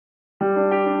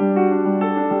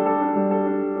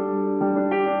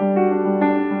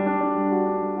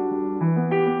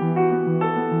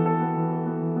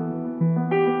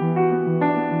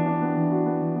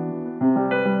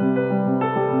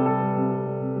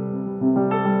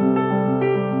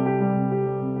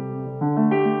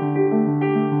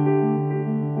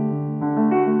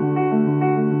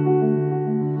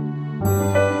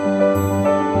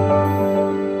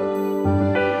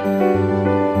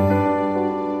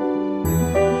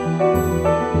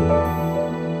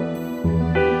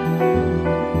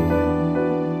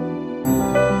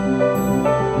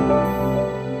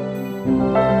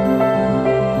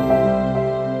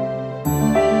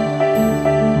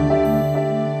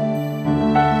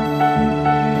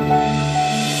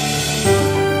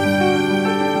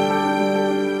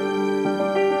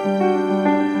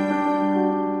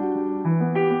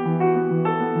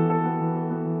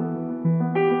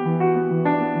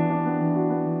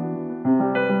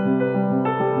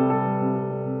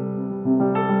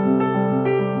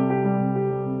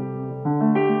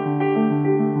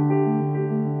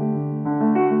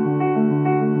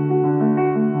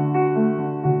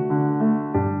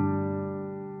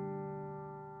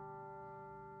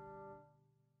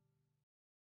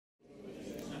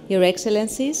Your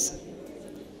Excellencies,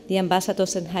 the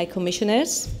Ambassadors and High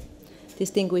Commissioners,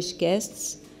 distinguished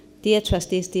guests, dear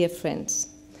trustees, dear friends.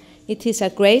 It is a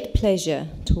great pleasure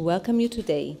to welcome you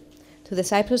today to the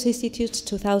Cyprus Institute's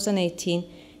 2018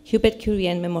 Hubert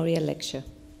Curien Memorial Lecture.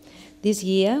 This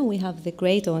year, we have the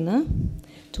great honor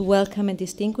to welcome a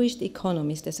distinguished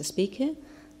economist as a speaker,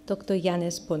 Dr.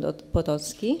 Yanis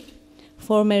Potocnik,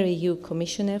 former EU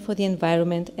Commissioner for the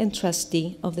Environment and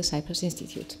trustee of the Cyprus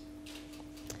Institute.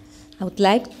 I would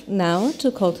like now to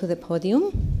call to the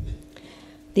podium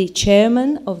the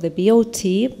chairman of the BOT,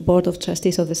 Board of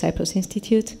Trustees of the Cyprus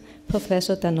Institute,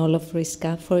 Professor Danolov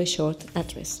Riska, for a short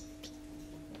address.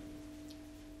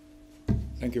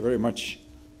 Thank you very much.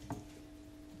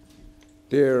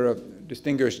 Dear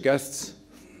distinguished guests,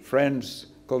 friends,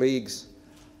 colleagues,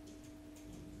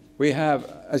 we have,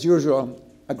 as usual,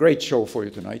 a great show for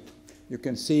you tonight. You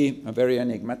can see a very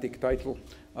enigmatic title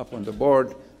up on the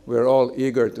board. We're all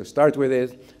eager to start with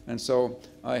it, and so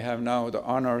I have now the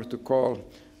honor to call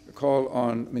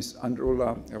on Ms.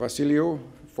 Androula Vassiliou,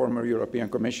 former European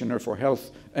Commissioner for Health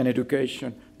and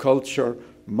Education, Culture,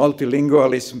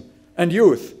 Multilingualism, and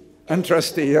Youth, and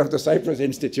trustee of the Cyprus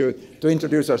Institute, to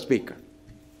introduce our speaker.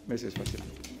 Mrs. Vassiliou.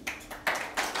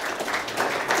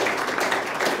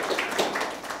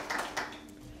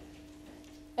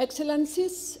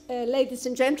 Excellencies, ladies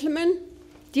and gentlemen,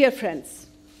 dear friends.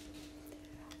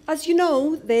 As you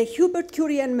know, the Hubert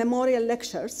Curien Memorial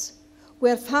Lectures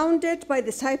were founded by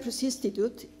the Cyprus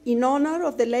Institute in honor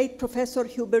of the late Professor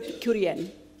Hubert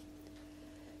Curien.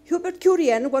 Hubert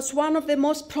Curien was one of the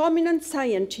most prominent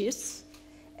scientists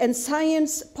and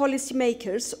science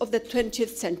policymakers of the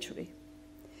 20th century.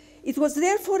 It was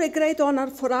therefore a great honor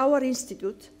for our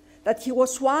institute that he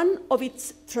was one of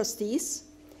its trustees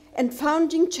and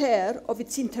founding chair of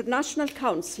its International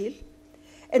Council,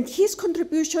 and his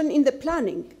contribution in the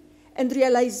planning and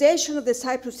realization of the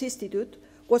Cyprus Institute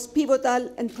was pivotal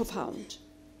and profound.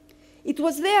 It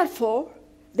was therefore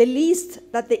the least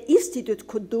that the Institute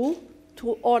could do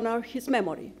to honor his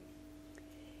memory.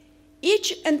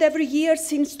 Each and every year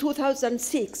since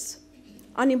 2006,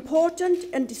 an important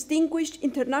and distinguished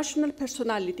international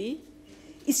personality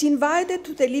is invited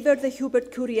to deliver the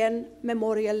Hubert Curien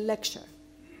Memorial Lecture.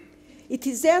 It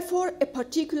is therefore a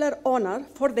particular honor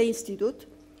for the Institute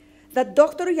that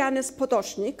Dr. Yanis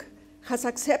Potocnik has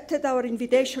accepted our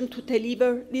invitation to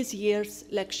deliver this year's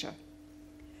lecture.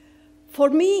 For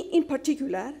me in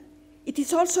particular, it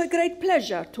is also a great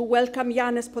pleasure to welcome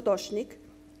Yanis Potocnik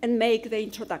and make the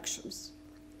introductions.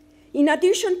 In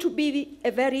addition to being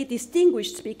a very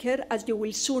distinguished speaker, as you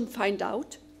will soon find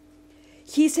out,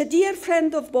 he is a dear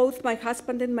friend of both my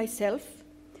husband and myself,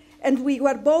 and we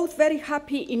were both very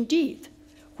happy indeed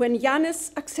when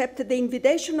Yanis accepted the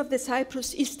invitation of the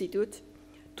Cyprus Institute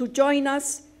to join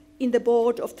us in the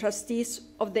Board of Trustees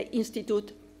of the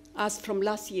Institute as from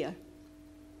last year.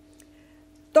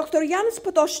 Dr. Yanis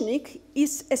Potocnik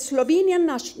is a Slovenian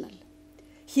national.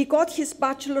 He got his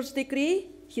bachelor's degree,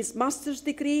 his master's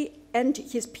degree, and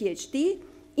his PhD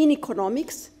in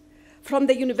economics from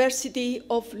the University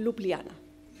of Ljubljana.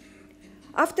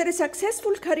 After a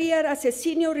successful career as a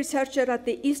senior researcher at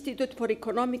the Institute for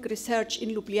Economic Research in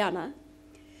Ljubljana,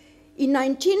 in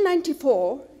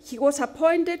 1994, he was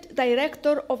appointed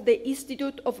director of the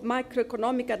Institute of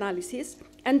Microeconomic Analysis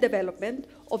and Development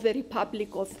of the Republic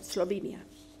of Slovenia.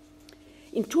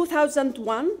 In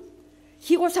 2001,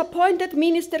 he was appointed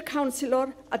Minister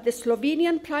Councillor at the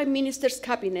Slovenian Prime Minister's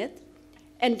Cabinet,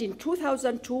 and in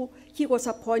 2002, he was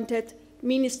appointed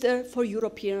Minister for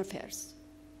European Affairs.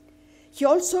 He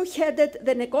also headed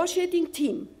the negotiating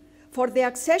team for the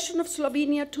accession of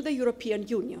Slovenia to the European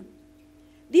Union.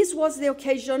 This was the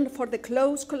occasion for the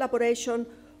close collaboration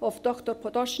of Dr.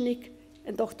 Potocnik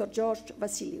and Dr. George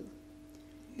Vassiliou.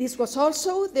 This was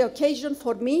also the occasion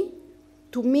for me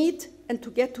to meet and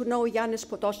to get to know Yanis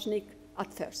Potocnik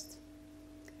at first.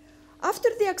 After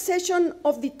the accession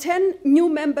of the 10 new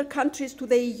member countries to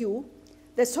the EU,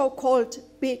 the so-called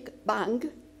Big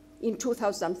Bang, in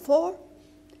 2004,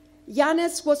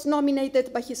 Yanis was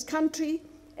nominated by his country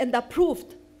and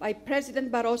approved by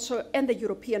President Barroso and the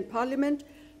European Parliament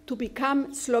to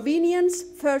become Slovenia's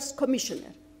first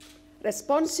commissioner,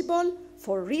 responsible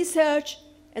for research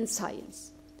and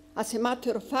science. As a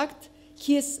matter of fact,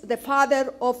 he is the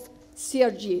father of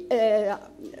GRC,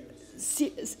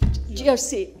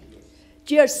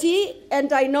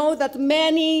 and I know that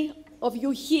many of you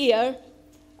here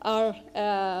are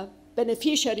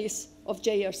beneficiaries of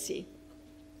JRC.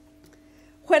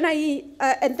 When I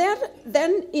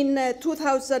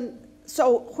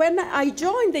when I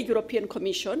joined the European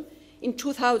Commission in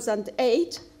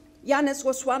 2008, Yanis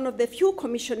was one of the few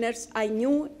commissioners I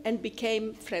knew and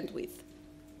became friends with.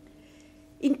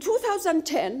 In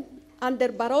 2010, under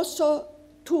Barroso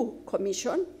II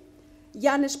Commission,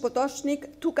 Yanis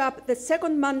Potocnik took up the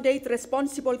second mandate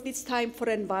responsible this time for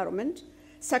environment,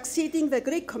 succeeding the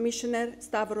Greek Commissioner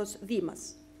Stavros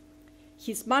Dimas.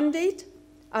 His mandate,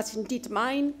 as indeed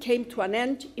mine, came to an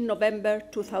end in November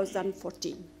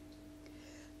 2014.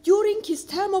 During his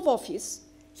term of office,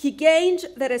 he gained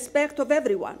the respect of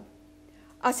everyone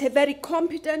as a very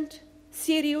competent,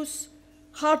 serious,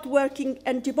 hardworking,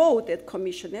 and devoted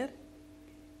commissioner,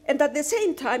 and at the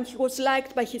same time, he was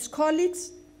liked by his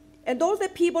colleagues and all the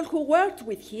people who worked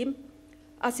with him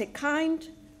as a kind,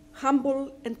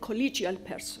 humble, and collegial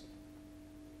person.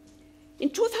 In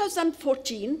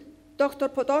 2014, Dr.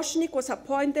 Potocnik was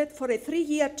appointed for a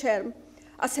 3-year term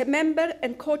as a member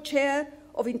and co-chair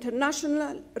of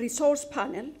International Resource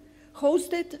Panel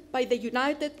hosted by the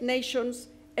United Nations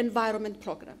Environment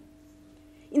Programme.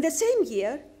 In the same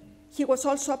year, he was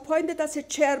also appointed as a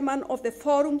chairman of the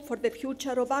Forum for the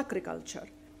Future of Agriculture,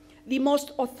 the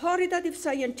most authoritative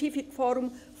scientific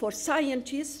forum for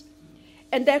scientists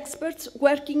and experts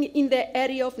working in the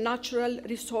area of natural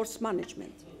resource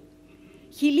management.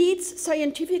 He leads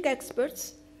scientific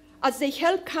experts as they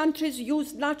help countries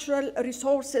use natural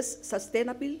resources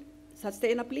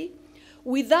sustainably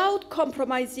without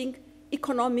compromising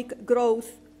economic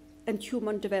growth and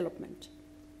human development.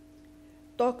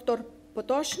 Dr.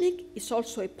 Potocnik is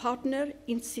also a partner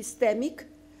in Systemic,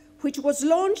 which was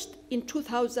launched in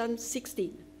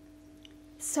 2016.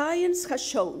 Science has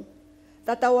shown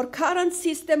that our current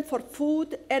system for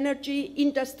food, energy,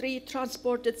 industry,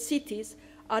 transported cities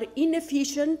are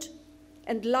inefficient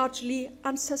and largely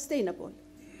unsustainable.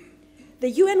 The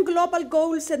UN global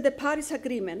goals and the Paris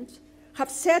Agreement have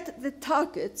set the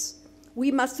targets we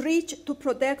must reach to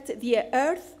protect the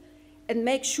Earth and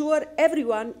make sure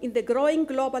everyone in the growing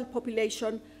global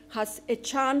population has a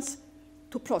chance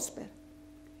to prosper.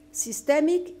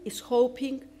 Systemic is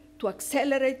hoping to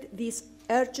accelerate these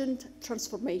urgent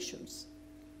transformations.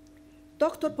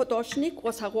 Dr. Potocnik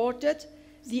was awarded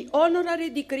the honorary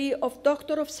degree of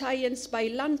Doctor of Science by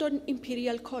London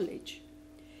Imperial College.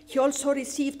 He also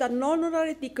received an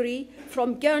honorary degree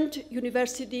from Ghent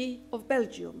University of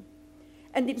Belgium.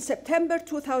 And in September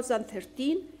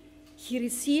 2013, he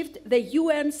received the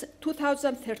UN's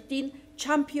 2013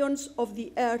 Champions of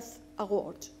the Earth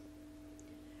Award.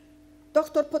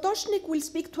 Dr. Potocnik will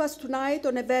speak to us tonight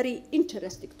on a very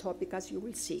interesting topic, as you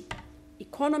will see,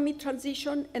 economy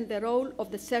transition and the role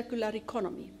of the circular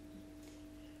economy.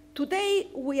 Today,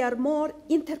 we are more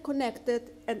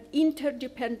interconnected and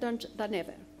interdependent than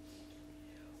ever.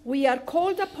 We are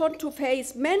called upon to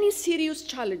face many serious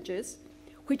challenges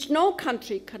which no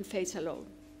country can face alone.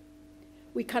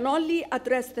 We can only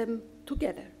address them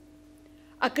together.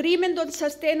 Agreement on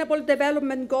sustainable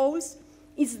development goals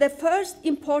is the first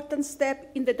important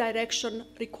step in the direction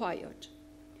required.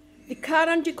 The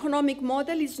current economic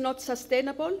model is not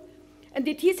sustainable, and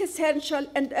it is essential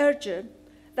and urgent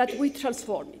that we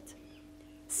transform it.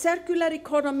 Circular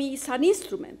economy is an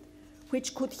instrument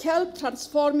which could help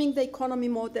transforming the economy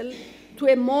model to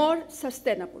a more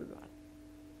sustainable one.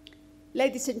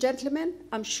 Ladies and gentlemen,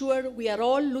 I'm sure we are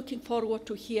all looking forward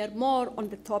to hear more on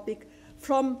the topic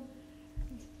from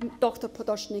Dr.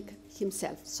 Potocnik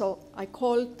himself. So I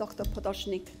call Dr.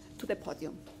 Potocnik to the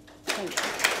podium. Thank you.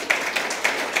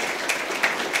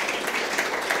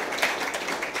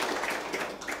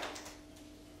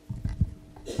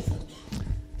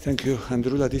 Thank you,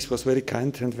 Andrula. This was very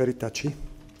kind and very touchy.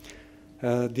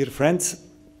 Dear friends,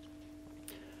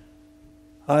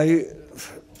 I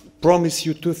promise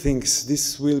you two things.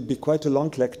 This will be quite a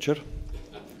long lecture,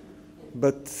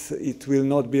 but it will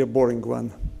not be a boring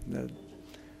one.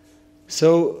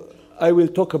 So I will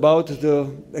talk about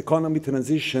the economy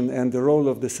transition and the role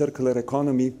of the circular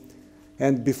economy.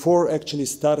 And before actually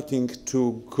starting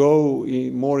to go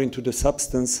more into the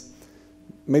substance,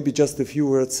 maybe just a few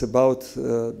words about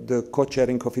the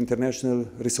co-chairing of International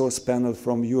Resource Panel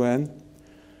from UN.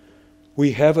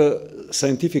 We have a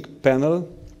scientific panel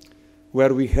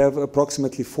where we have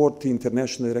approximately 40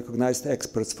 internationally recognized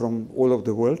experts from all over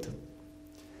the world.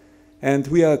 And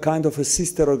we are kind of a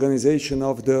sister organization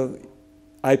of the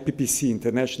IPCC,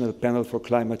 International Panel for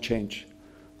Climate Change.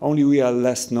 Only we are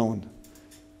less known.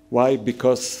 Why?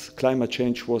 Because climate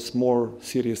change was more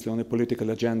seriously on the political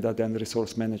agenda than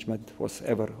resource management was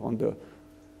ever on the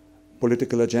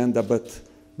political agenda. But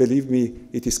believe me,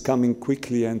 it is coming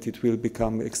quickly and it will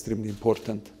become extremely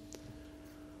important.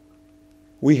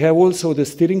 We have also the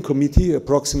steering committee,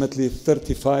 approximately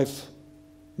 35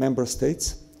 member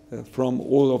states from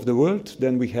all over the world.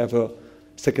 Then we have a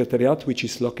Secretariat, which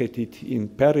is located in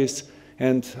Paris.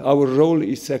 And our role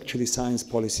is actually science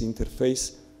policy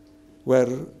interface, where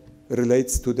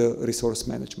relates to the resource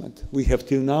management. We have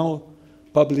till now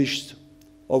published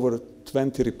over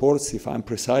 20 reports, if I'm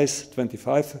precise,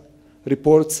 25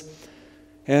 reports.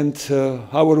 And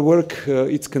our work,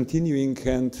 it's continuing,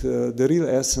 and the real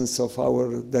essence of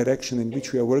our direction in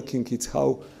which we are working is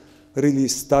how really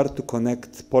start to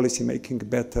connect policy making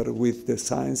better with the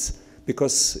science,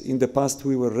 because in the past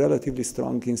we were relatively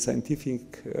strong in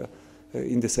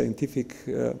the scientific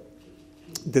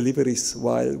deliveries,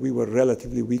 while we were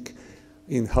relatively weak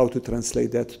in how to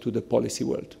translate that to the policy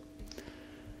world.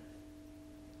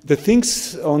 The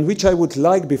things on which I would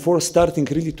like, before starting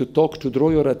really to talk, to draw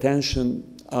your attention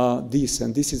are these,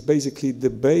 and this is basically the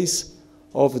base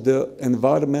of the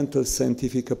environmental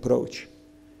scientific approach.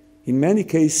 In many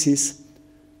cases,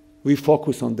 we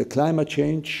focus on the climate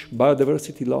change,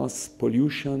 biodiversity loss,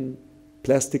 pollution,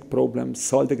 plastic problems,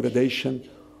 soil degradation.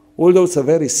 All those are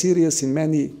very serious, in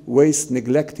many ways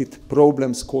neglected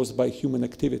problems caused by human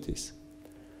activities.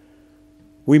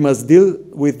 We must deal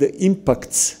with the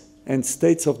impacts and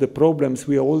states of the problems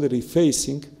we are already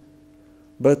facing,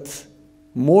 but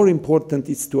more important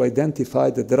is to identify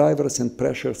the drivers and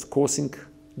pressures causing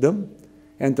them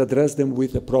and address them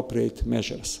with appropriate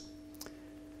measures.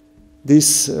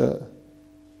 This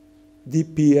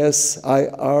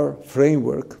DPSIR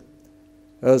framework,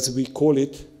 as we call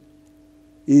it,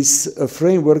 is a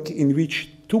framework in which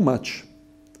too much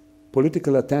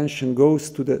political attention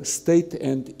goes to the state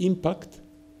and impact,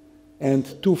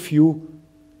 and too few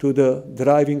to the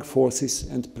driving forces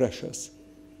and pressures,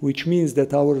 which means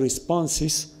that our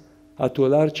responses are to a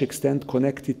large extent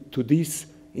connected to this,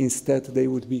 instead they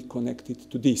would be connected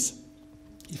to this.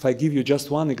 If I give you just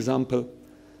one example,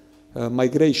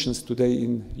 migrations today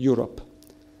in Europe.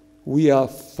 We are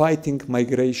fighting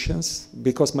migrations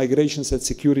because migrations and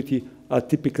security are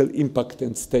typical impact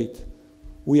and state.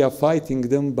 We are fighting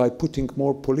them by putting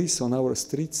more police on our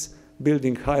streets,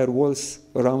 building higher walls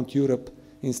around Europe.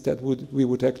 Instead, we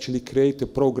would actually create a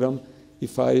program,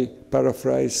 if I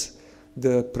paraphrase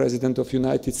the President of the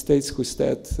United States, who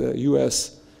said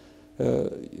US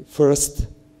first,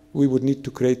 we would need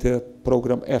to create a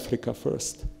program Africa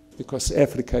first, because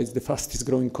Africa is the fastest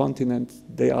growing continent,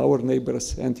 they are our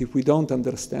neighbors, and if we don't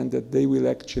understand that they will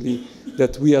actually,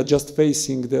 that we are just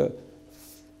facing the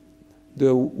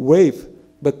wave,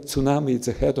 but tsunami is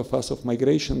ahead of us of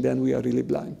migration, then we are really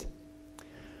blind.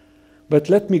 But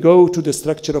let me go to the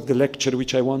structure of the lecture,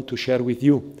 which I want to share with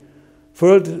you.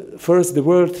 First, the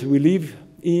world we live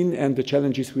in and the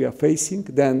challenges we are facing.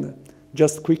 Then,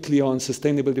 just quickly on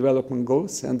sustainable development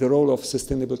goals and the role of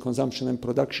sustainable consumption and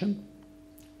production.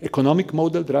 Economic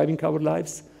model driving our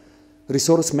lives.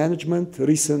 Resource management,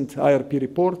 recent IRP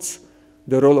reports.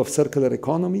 The role of circular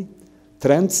economy.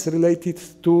 Trends related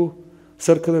to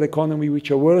circular economy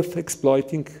which are worth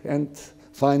exploiting. And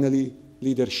finally,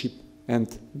 leadership and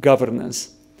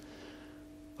governance.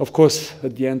 Of course,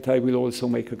 at the end, I will also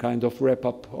make a kind of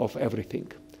wrap-up of everything.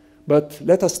 But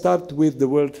let us start with the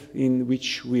world in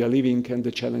which we are living and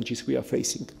the challenges we are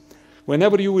facing.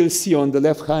 Whenever you will see on the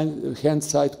left-hand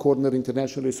side corner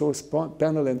International Resource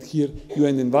Panel and here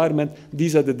UN Environment,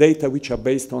 these are the data which are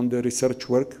based on the research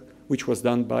work which was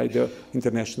done by the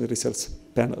International Research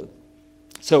Panel.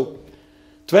 So,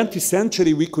 20th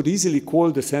century we could easily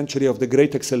call the century of the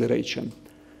great acceleration.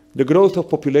 The growth of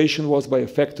population was by a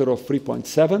factor of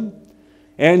 3.7.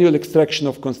 Annual extraction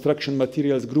of construction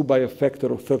materials grew by a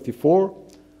factor of 34.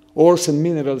 Ores and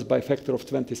minerals by a factor of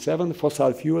 27.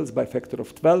 Fossil fuels by a factor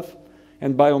of 12.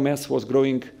 And biomass was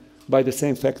growing by the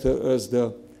same factor as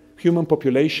the human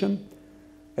population.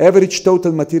 Average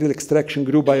total material extraction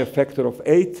grew by a factor of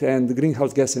 8, and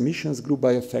greenhouse gas emissions grew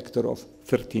by a factor of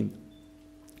 13.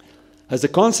 As a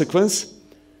consequence,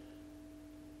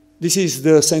 this is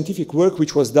the scientific work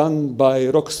which was done by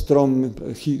Rockström.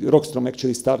 Rockström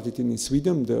actually started in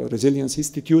Sweden, the Resilience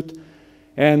Institute,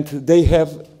 and they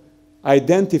have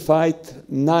identified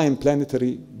 9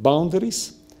 planetary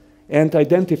boundaries and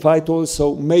identified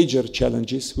also major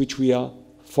challenges which we are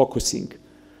focusing.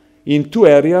 In 2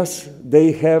 areas,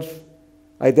 they have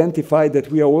identified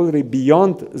that we are already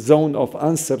beyond zone of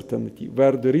uncertainty,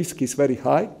 where the risk is very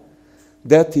high.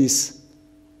 That is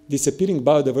disappearing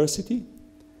biodiversity.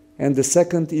 And the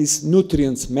second is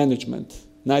nutrients management,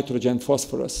 nitrogen,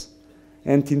 phosphorus.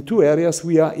 And in 2 areas,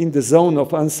 we are in the zone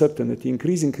of uncertainty,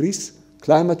 increasing risk,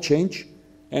 climate change,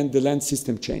 and the land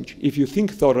system change. If you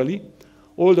think thoroughly,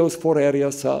 all those 4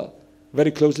 areas are very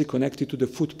closely connected to the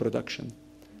food production.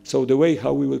 So the way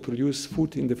how we will produce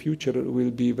food in the future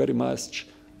will be very much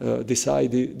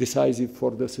decisive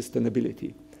for the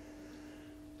sustainability.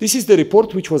 This is the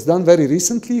report which was done very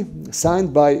recently,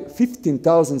 signed by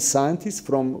 15,000 scientists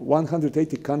from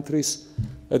 180 countries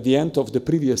at the end of the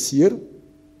previous year.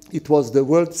 It was the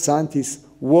World Scientists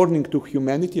Warning to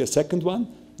Humanity, a second one.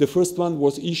 The first one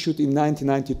was issued in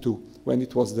 1992, when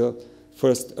it was the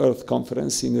first Earth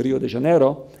Conference in Rio de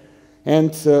Janeiro.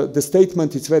 And the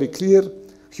statement is very clear.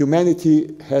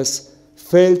 Humanity has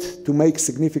failed to make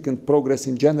significant progress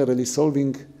in generally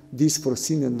solving these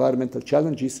foreseen environmental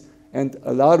challenges, and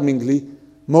alarmingly,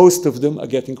 most of them are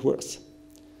getting worse.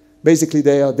 Basically,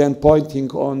 they are then pointing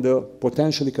on the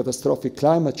potentially catastrophic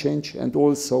climate change and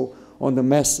also on the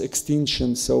mass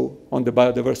extinction, so on the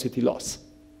biodiversity loss.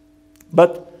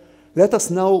 But let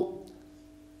us now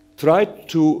try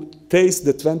to taste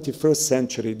the 21st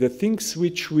century, the things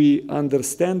which we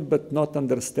understand but not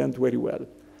understand very well.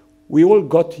 We all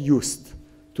got used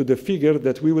to the figure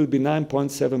that we will be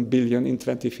 9.7 billion in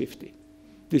 2050.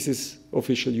 This is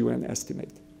official UN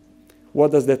estimate.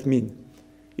 What does that mean?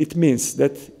 It means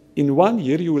that in 1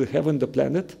 year you will have on the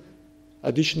planet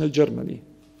additional Germany.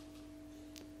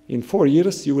 In 4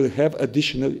 years you will have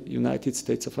additional United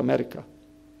States of America.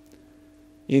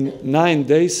 In 9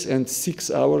 days and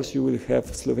 6 hours you will have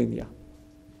Slovenia.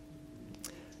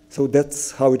 So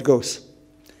that's how it goes.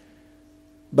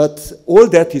 But all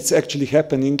that is actually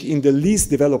happening in the least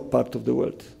developed part of the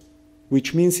world,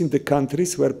 which means in the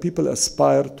countries where people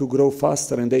aspire to grow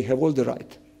faster and they have all the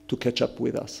right to catch up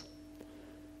with us.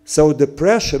 So the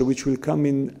pressure which will come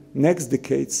in next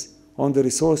decades on the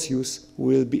resource use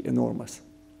will be enormous.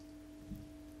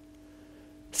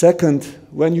 Second,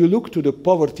 when you look to the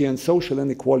poverty and social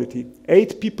inequality,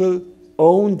 8 people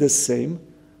own the same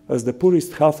as the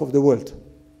poorest half of the world.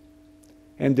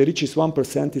 And the richest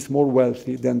 1% is more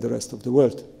wealthy than the rest of the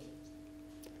world.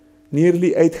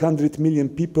 Nearly 800 million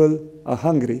people are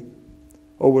hungry.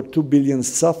 Over 2 billion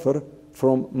suffer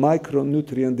from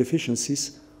micronutrient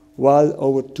deficiencies, while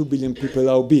over 2 billion people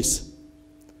are obese.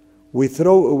 We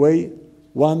throw away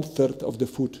 1/3 of the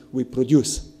food we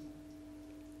produce.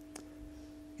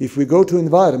 If we go to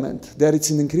environment, there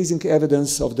is an increasing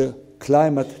evidence of the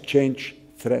climate change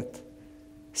threat.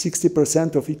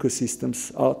 60% of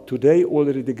ecosystems are today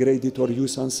already degraded or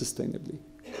used unsustainably.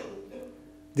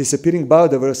 Disappearing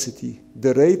biodiversity,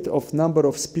 the rate of number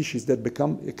of species that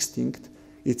become extinct,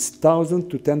 it's 1,000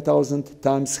 to 10,000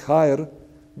 times higher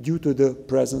due to the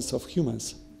presence of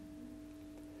humans.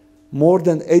 More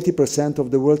than 80%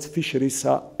 of the world's fisheries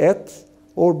are at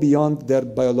or beyond their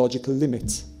biological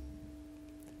limits.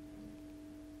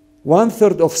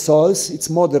 1/3 of soils, it's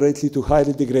moderately to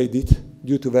highly degraded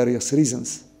due to various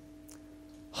reasons.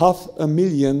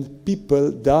 500,000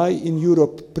 people die in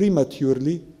Europe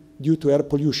prematurely due to air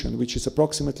pollution, which is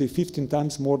approximately 15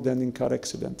 times more than in car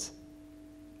accidents.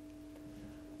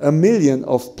 1 million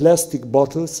of plastic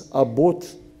bottles are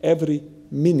bought every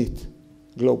minute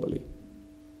globally.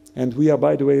 And we are,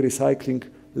 by the way, recycling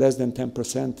less than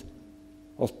 10%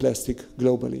 of plastic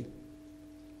globally.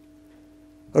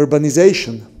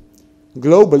 Urbanization.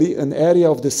 Globally, an area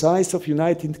of the size of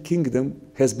United Kingdom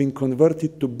has been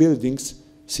converted to buildings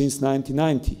since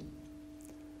 1990.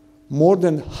 More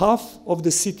than half of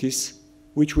the cities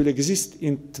which will exist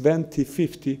in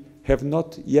 2050 have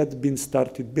not yet been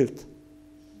started built.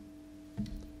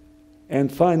 And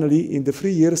finally, in the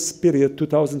 3 years period,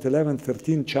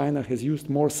 2011-13, China has used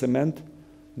more cement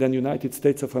than United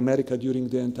States of America during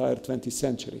the entire 20th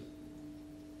century.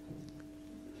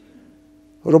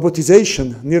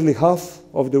 Robotization, nearly half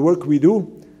of the work we do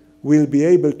will be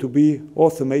able to be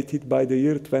automated by the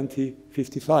year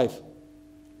 2055.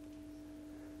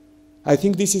 I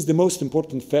think this is the most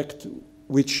important fact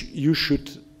which you should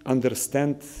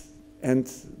understand and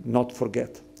not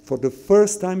forget. For the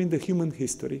first time in the human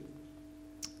history,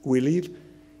 we live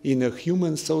in a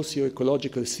human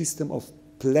socio-ecological system of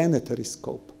planetary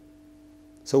scope.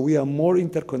 So we are more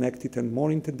interconnected and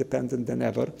more interdependent than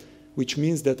ever, which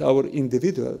means that our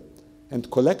individual and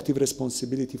collective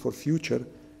responsibility for future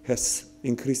has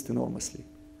increased enormously.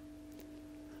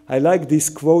 I like this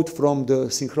quote from the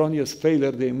Synchronous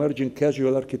Failure, the Emerging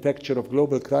Casual Architecture of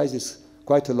Global Crisis,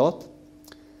 quite a lot.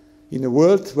 In a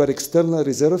world where external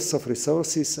reserves of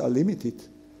resources are limited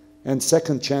and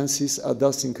second chances are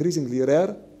thus increasingly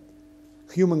rare,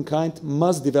 humankind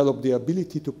must develop the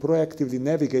ability to proactively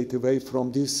navigate away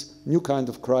from this new kind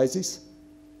of crisis,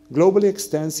 globally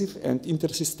extensive and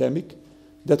intersystemic,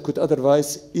 that could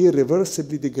otherwise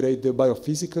irreversibly degrade the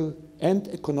biophysical and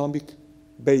economic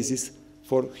basis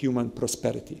for human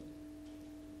prosperity.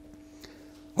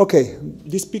 Okay,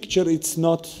 this picture, it's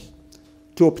not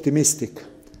too optimistic,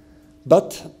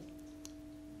 but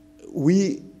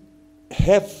we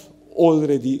have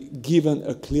already given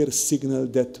a clear signal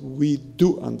that we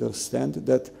do understand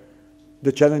that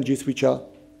the challenges which are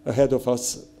ahead of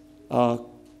us are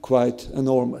quite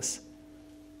enormous.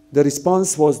 The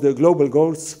response was the global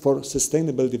goals for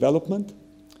sustainable development.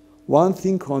 One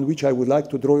thing on which I would like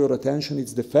to draw your attention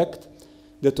is the fact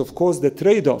that, of course, the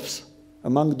trade-offs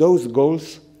among those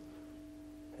goals,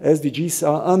 SDGs,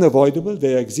 are unavoidable,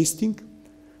 they are existing,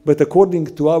 but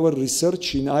according to our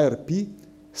research in IRP,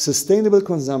 sustainable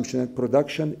consumption and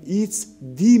production is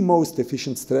the most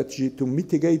efficient strategy to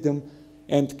mitigate them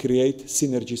and create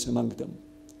synergies among them.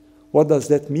 What does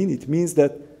that mean? It means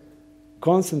that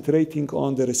concentrating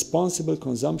on the responsible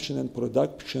consumption and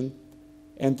production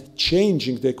and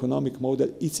changing the economic model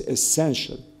is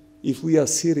essential if we are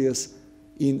serious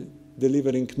in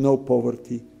delivering no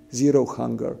poverty, zero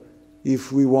hunger,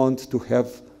 if we want to have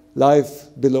life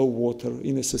below water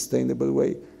in a sustainable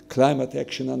way, climate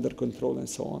action under control, and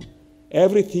so on.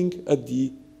 Everything at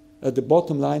the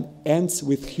bottom line ends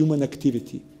with human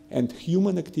activity, and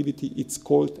human activity, it's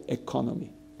called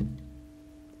economy.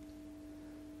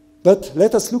 But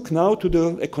let us look now to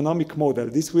the economic model.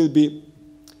 This will be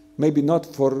maybe not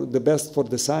for the best for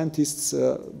the scientists,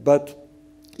 but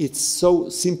it's so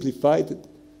simplified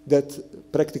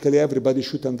that practically everybody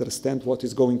should understand what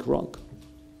is going wrong.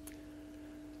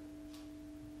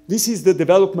 This is the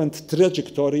development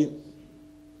trajectory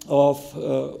of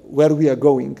where we are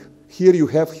going. Here you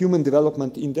have Human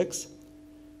Development Index.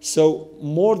 So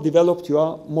more developed you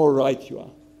are, more right you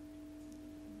are.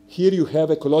 Here you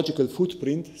have ecological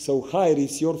footprint. So higher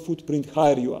is your footprint,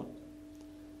 higher you are.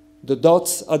 The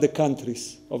dots are the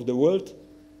countries of the world,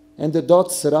 and the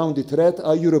dots surrounded red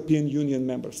are European Union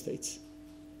member states.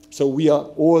 So we are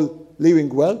all living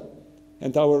well,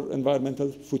 and our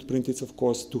environmental footprint is, of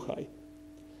course, too high.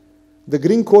 The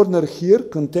green corner here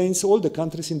contains all the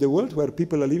countries in the world where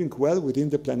people are living well within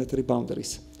the planetary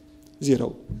boundaries.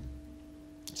 0.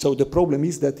 So the problem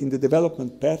is that in the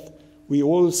development path, we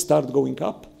all start going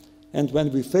up, and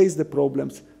when we face the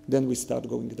problems, then we start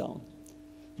going down.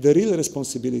 The real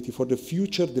responsibility for the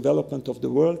future development of the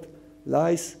world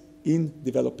lies in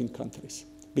developing countries,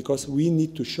 because we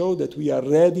need to show that we are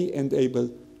ready and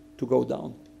able to go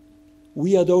down.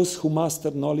 We are those who master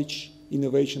knowledge,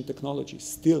 innovation, technology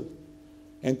still.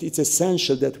 And it's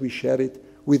essential that we share it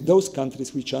with those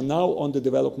countries which are now on the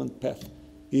development path,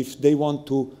 if they want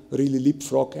to really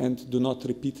leapfrog and do not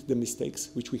repeat the mistakes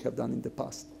which we have done in the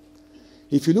past.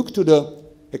 If you look to the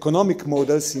economic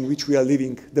models in which we are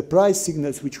living, the price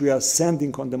signals which we are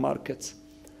sending on the markets,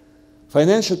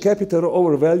 financial capital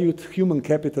overvalued, human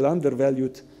capital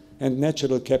undervalued, and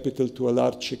natural capital to a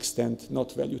large extent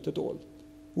not valued at all.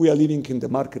 We are living in the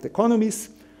market economies,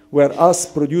 where us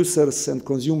producers and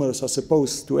consumers are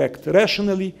supposed to act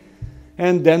rationally,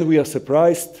 and then we are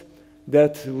surprised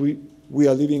that we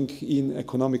are living in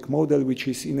economic model which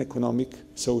is in economic,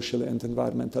 social, and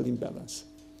environmental imbalance.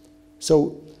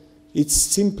 So it's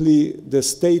simply the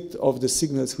state of the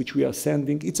signals which we are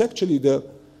sending. It's actually the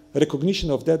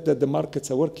recognition of that the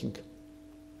markets are working.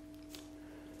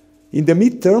 In the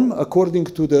midterm, according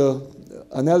to the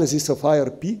analysis of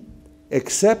IRP,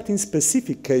 except in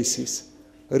specific cases,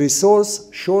 resource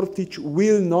shortage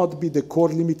will not be the core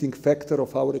limiting factor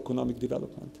of our economic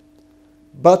development.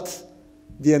 But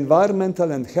the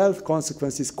environmental and health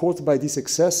consequences caused by this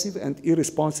excessive and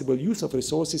irresponsible use of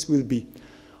resources will be.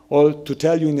 Or to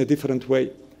tell you in a different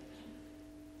way,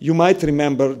 you might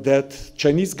remember that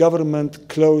Chinese government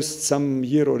closed some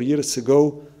year or years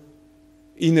ago,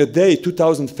 in a day,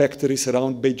 2,000 factories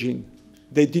around Beijing.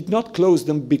 They did not close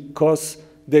them because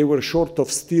they were short of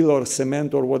steel or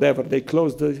cement or whatever. They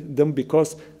closed them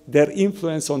because their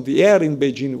influence on the air in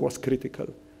Beijing was critical.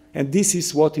 And this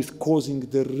is what is causing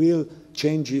the real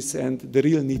changes and the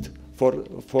real need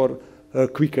for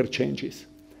quicker changes.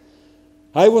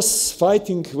 I was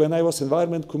fighting, when I was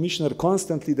Environment Commissioner,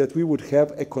 constantly that we would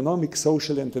have economic,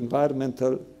 social, and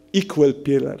environmental equal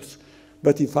pillars.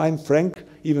 But if I'm frank,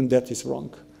 even that is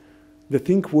wrong. The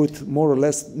thing would more or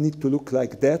less need to look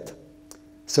like that.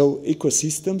 So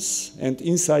ecosystems, and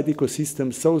inside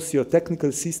ecosystems,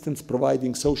 socio-technical systems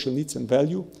providing social needs and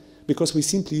value, because we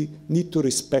simply need to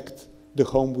respect the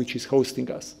home which is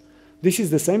hosting us. This is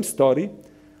the same story,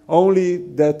 only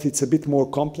that it's a bit more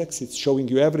complex. It's showing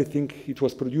you everything. It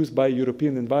was produced by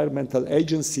European Environmental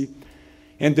Agency.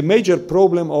 And the major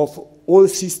problem of all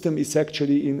systems is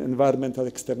actually in environmental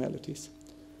externalities,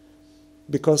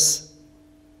 because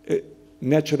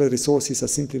natural resources are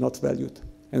simply not valued.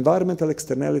 Environmental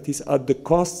externalities are the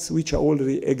costs which are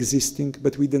already existing,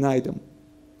 but we deny them.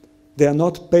 They are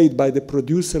not paid by the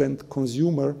producer and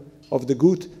consumer of the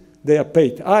good. They are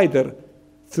paid either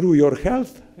through your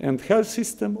health and health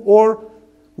system, or,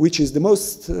 which is the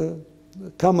most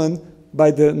common, by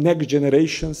the next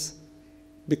generations,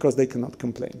 because they cannot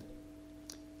complain.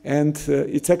 And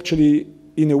it's actually,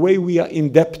 in a way, we are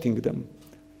indebting them.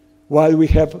 While we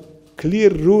have clear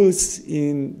rules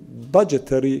in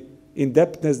budgetary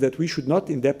indebtedness that we should not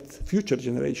indebt future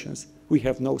generations, we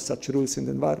have no such rules in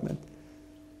the environment.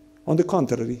 On the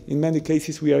contrary, in many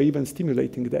cases, we are even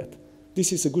stimulating that.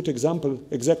 This is a good example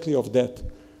exactly of that.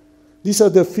 These are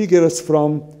the figures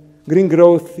from Green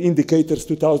Growth Indicators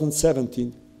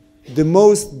 2017. The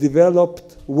most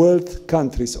developed world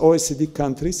countries, OECD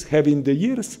countries, have in the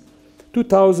years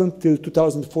 2000 till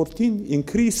 2014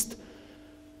 increased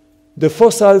the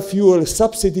fossil fuel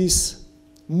subsidies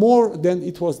more than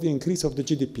it was the increase of the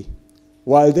GDP,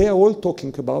 while they are all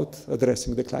talking about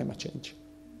addressing the climate change.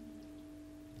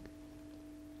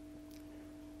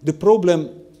 The problem,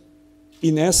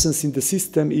 in essence, in the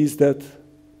system is that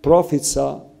profits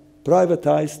are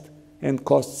privatized and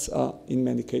costs are, in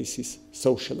many cases,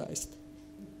 socialized.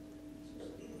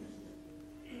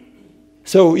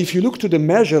 So if you look to the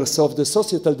measures of the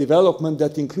societal development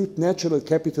that include natural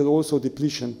capital, also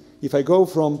depletion, if I go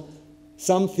from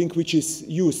something which is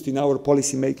used in our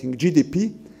policy making,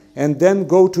 GDP, and then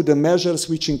go to the measures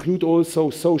which include also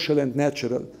social and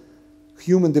natural,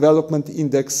 Human Development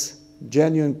Index,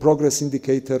 Genuine Progress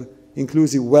Indicator,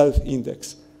 Inclusive Wealth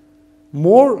Index.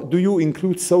 More do you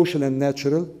include social and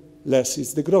natural, less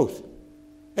is the growth.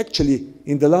 Actually,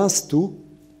 in the last two,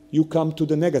 you come to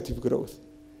the negative growth,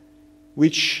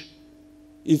 which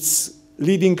is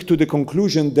leading to the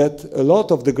conclusion that a lot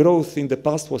of the growth in the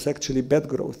past was actually bad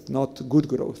growth, not good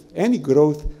growth. Any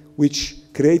growth which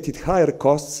created higher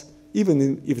costs,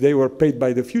 even if they were paid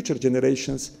by the future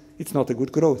generations, it's not a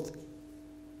good growth.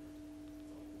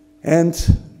 And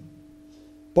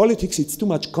politics, it's too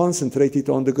much concentrated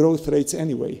on the growth rates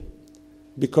anyway,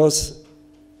 because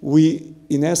we,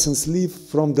 in essence, live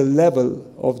from the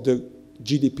level of the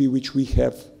GDP which we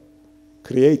have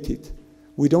created.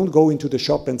 We don't go into the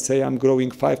shop and say, I'm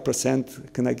growing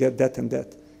 5%, can I get that and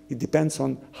that? It depends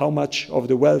on how much of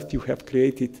the wealth you have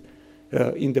created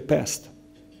in the past.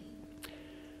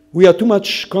 We are too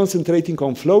much concentrating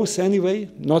on flows anyway,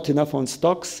 not enough on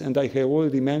stocks, and I have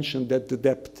already mentioned that the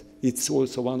debt, it's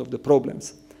also one of the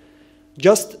problems.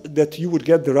 Just that you would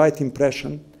get the right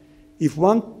impression, if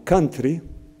one country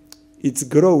is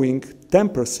growing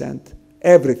 10%,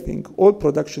 everything, all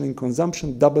production and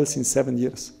consumption doubles in 7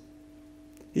 years.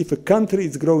 If a country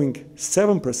is growing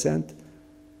 7%,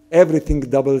 everything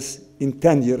doubles in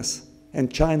 10 years,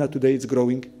 and China today is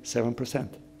growing 7%.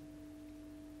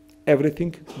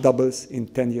 Everything doubles in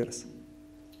 10 years.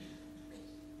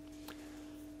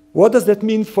 What does that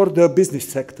mean for the business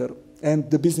sector and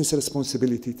the business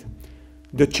responsibility?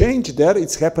 The change there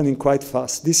is happening quite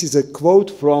fast. This is a quote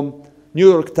from New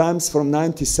York Times from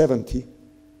 1970,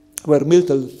 where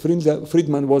Milton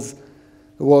Friedman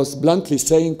was bluntly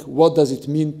saying, what does it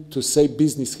mean to say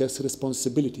business has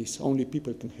responsibilities? Only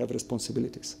people can have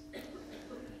responsibilities.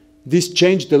 This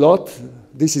changed a lot.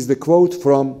 This is the quote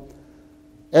from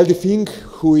L.D. Fink,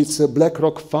 who is a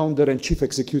BlackRock founder and chief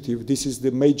executive. This is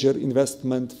the major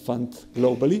investment fund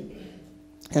globally.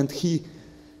 And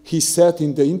he said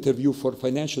in the interview for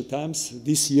Financial Times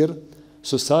this year,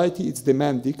 society is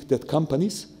demanding that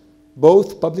companies,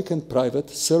 both public and private,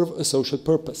 serve a social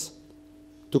purpose.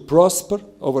 To prosper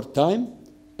over time,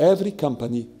 every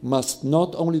company must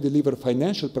not only deliver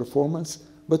financial performance,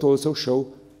 but also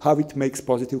show how it makes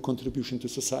positive contribution to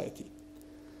society.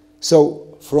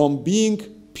 So from being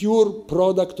pure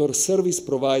product or service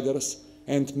providers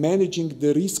and managing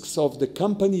the risks of the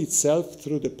company itself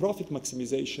through the profit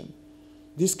maximization,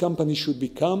 this company should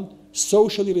become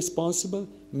socially responsible,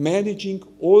 managing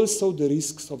also the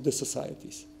risks of the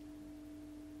societies.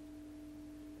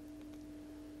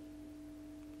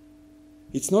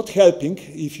 It's not helping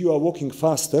if you are walking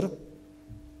faster,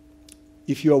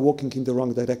 if you are walking in the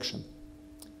wrong direction.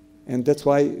 And that's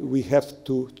why we have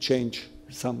to change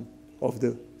some of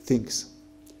the things.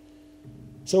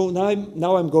 So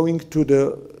now I'm going to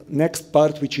the next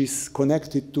part, which is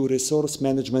connected to resource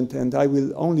management, and I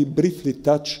will only briefly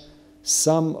touch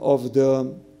some of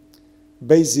the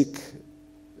basic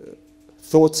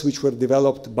thoughts which were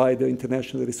developed by the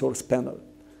International Resource Panel.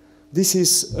 This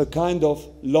is a kind of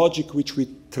logic which we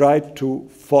tried to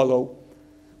follow.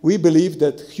 We believe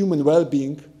that human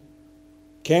well-being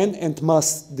can and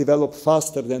must develop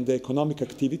faster than the economic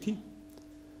activity,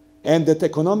 and that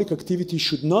economic activity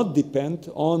should not depend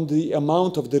on the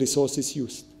amount of the resources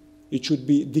used. It should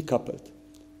be decoupled.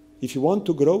 If you want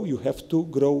to grow, you have to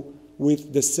grow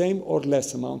with the same or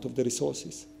less amount of the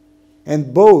resources.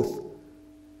 And both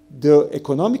the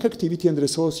economic activity and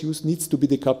resource use needs to be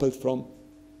decoupled from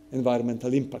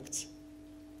environmental impacts.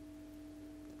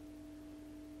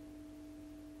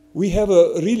 We have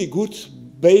a really good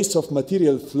base of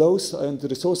material flows and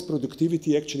resource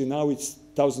productivity. Actually, now it's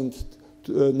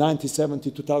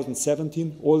 1970,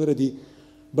 2017 already.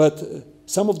 But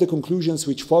some of the conclusions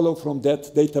which follow from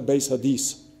that database are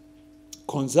these.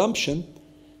 Consumption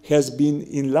has been,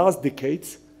 in last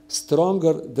decades,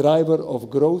 stronger driver of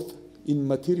growth in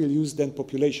material use than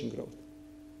population growth.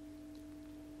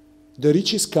 The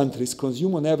richest countries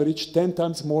consume on average 10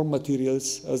 times more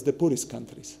materials as the poorest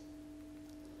countries.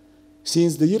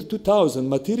 Since the year 2000,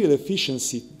 material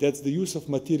efficiency, that's the use of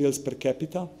materials per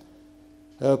capita,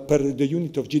 per the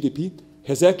unit of GDP,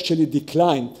 has actually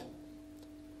declined,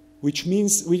 which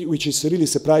is a really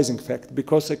surprising fact,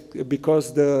 because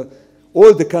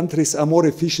all the countries are more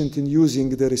efficient in using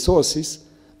the resources,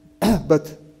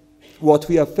 but what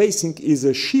we are facing is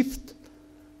a shift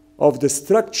of the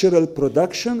structural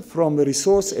production from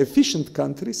resource-efficient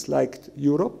countries like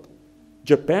Europe,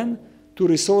 Japan, to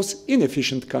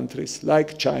resource-inefficient countries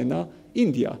like China,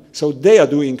 India. So they are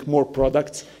doing more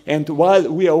products, and while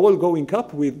we are all going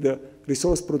up with the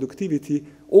resource productivity,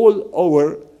 all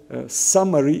our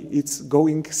summary, it's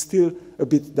going still a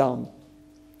bit down.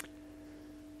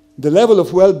 The level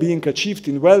of well-being achieved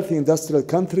in wealthy industrial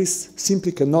countries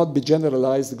simply cannot be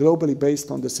generalized globally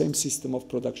based on the same system of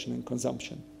production and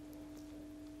consumption.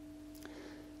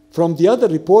 From the other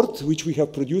report, which we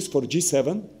have produced for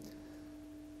G7,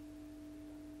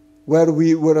 where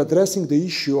we were addressing the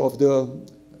issue of the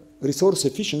resource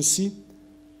efficiency,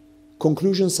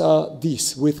 conclusions are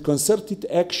these. With concerted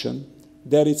action,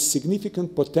 there is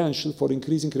significant potential for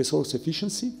increasing resource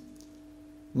efficiency.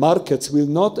 Markets will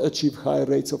not achieve higher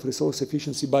rates of resource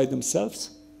efficiency by themselves.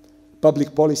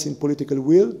 Public policy and political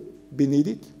will be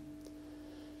needed.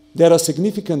 There are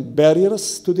significant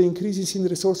barriers to the increases in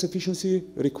resource efficiency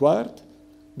required,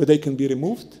 but they can be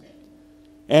removed.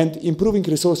 And improving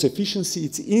resource efficiency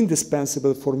is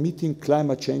indispensable for meeting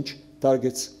climate change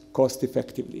targets cost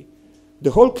effectively.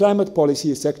 The whole climate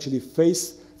policy is actually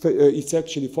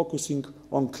focusing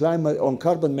on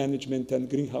carbon management and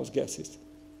greenhouse gases.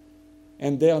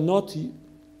 And they are not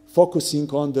focusing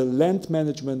on the land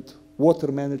management,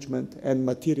 water management, and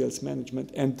materials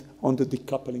management, and on the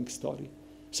decoupling story.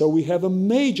 So we have a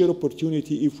major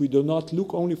opportunity if we do not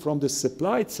look only from the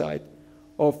supply side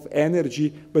of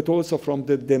energy, but also from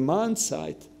the demand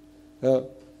side,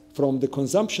 from the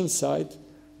consumption side,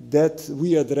 that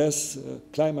we address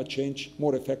climate change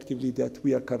more effectively than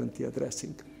we are currently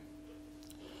addressing.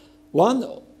 One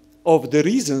of the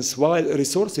reasons why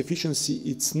resource efficiency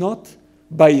is not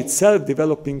by itself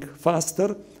developing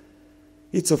faster,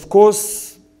 it's of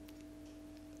course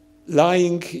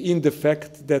lying in the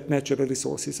fact that natural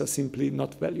resources are simply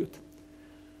not valued.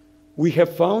 We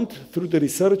have found through the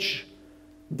research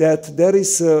that there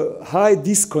is a high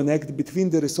disconnect between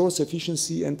the resource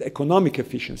efficiency and economic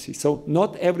efficiency. So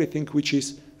not everything which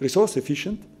is resource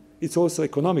efficient, it's also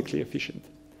economically efficient.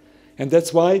 And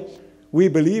that's why we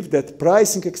believe that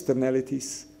pricing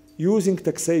externalities, using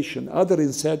taxation, other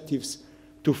incentives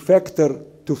to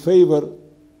favor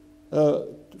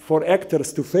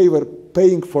actors to favor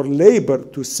paying for labor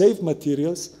to save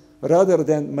materials rather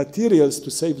than materials to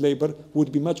save labor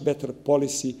would be much better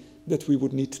policy that we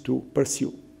would need to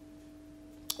pursue.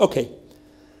 Okay,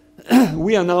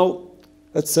 we are now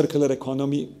at circular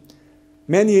economy.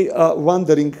 Many are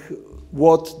wondering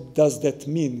what does that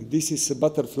mean. This is a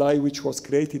butterfly which was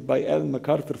created by Ellen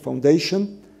MacArthur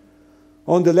Foundation.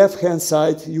 On the left-hand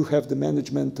side, you have the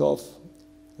management of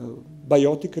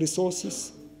biotic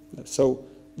resources, so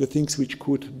the things which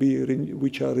could be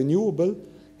which are renewable,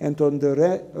 and on the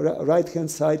right-hand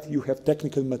side, you have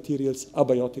technical materials,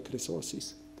 abiotic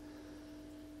resources.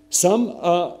 Some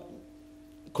are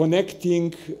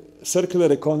connecting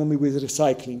circular economy with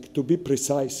recycling. To be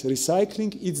precise,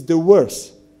 recycling is the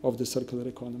worst of the circular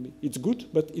economy. It's good,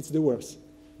 but it's the worst,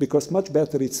 because much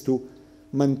better it's to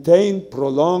maintain,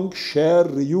 prolong, share,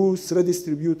 reuse,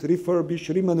 redistribute,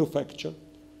 refurbish, remanufacture,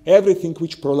 everything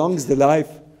which prolongs the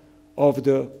life of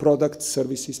the products,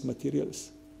 services,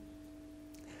 materials.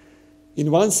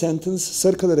 In one sentence,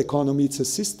 circular economy is a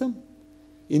system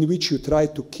in which you try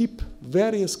to keep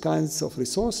various kinds of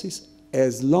resources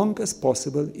as long as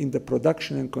possible in the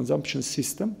production and consumption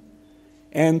system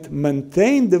and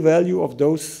maintain the value of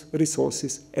those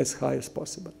resources as high as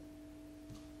possible.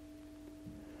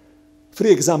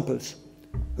 3 examples.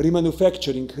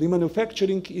 Remanufacturing.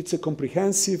 Remanufacturing, it's a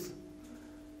comprehensive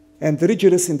and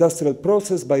rigorous industrial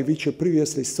process by which a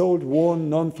previously sold, worn,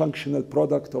 non-functional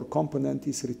product or component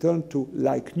is returned to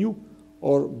like new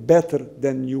or better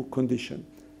than new condition.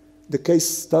 The case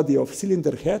study of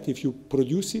cylinder head, if you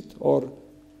produce it or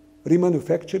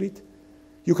remanufacture it,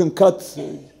 you can cut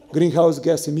greenhouse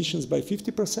gas emissions by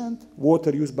 50%,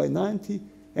 water use by 90%,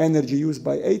 energy use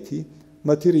by 80%,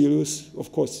 material use,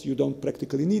 of course, you don't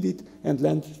practically need it, and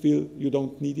landfill, you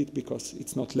don't need it because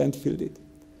it's not landfilled.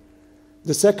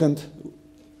 The second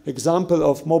example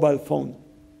of mobile phone,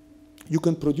 you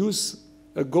can produce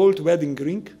a gold wedding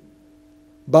ring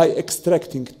by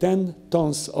extracting 10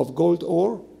 tons of gold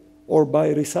ore or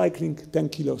by recycling 10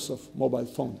 kilos of mobile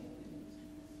phone.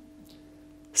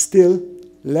 Still,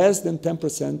 less than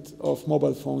 10% of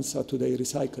mobile phones are today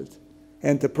recycled,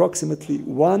 and approximately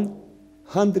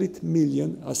 100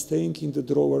 million are staying in the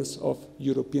drawers of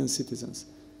European citizens.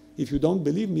 If you don't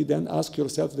believe me, then ask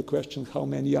yourself the question, how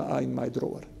many are in my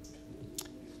drawer?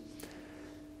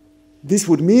 This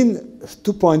would mean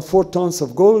 2.4 tons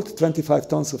of gold, 25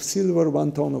 tons of silver,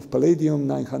 1 ton of palladium,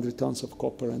 900 tons of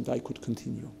copper, and I could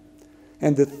continue.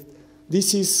 And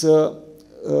this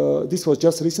was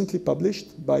just recently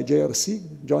published by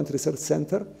JRC, Joint Research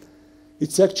Center.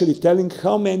 It's actually telling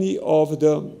how many of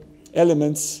the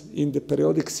elements in the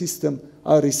periodic system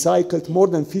are recycled. More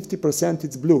than 50%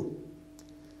 it's blue.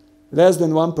 Less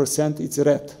than 1% it's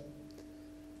red.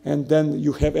 And then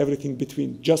you have everything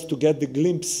between, just to get the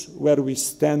glimpse where we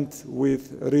stand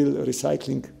with real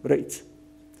recycling rates.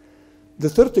 The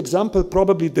third example,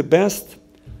 probably the best,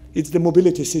 it's the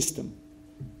mobility system.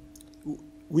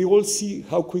 We all see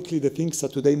how quickly the things are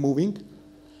today moving.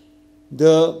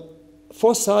 The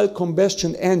fossil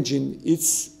combustion engine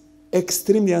is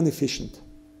extremely inefficient.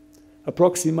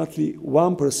 Approximately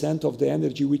 1% of the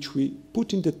energy which we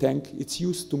put in the tank, it's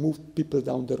used to move people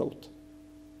down the road.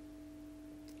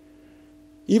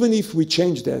 Even if we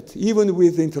change that, even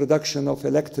with the introduction of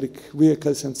electric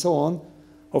vehicles and so on,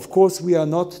 of course we are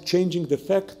not changing the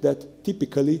fact that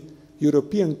typically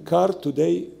European car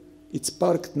today, it's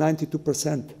parked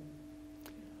 92%.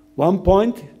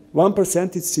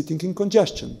 1% is sitting in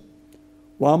congestion.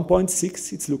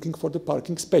 1.6 it's looking for the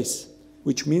parking space,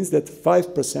 which means that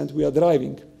 5% we are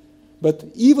driving. But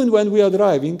even when we are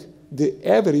driving, the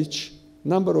average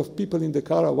number of people in the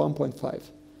car are 1.5,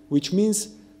 which means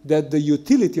that the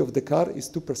utility of the car is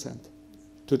 2%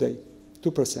 today,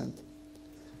 2%.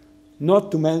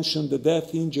 Not to mention the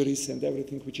death, injuries, and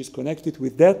everything which is connected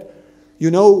with that. You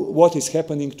know what is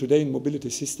happening today in mobility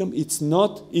system. It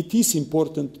is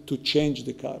important to change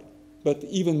the car, but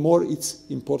even more it's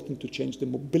important to change the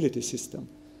mobility system.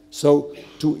 So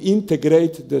to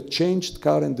integrate the changed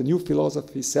car and the new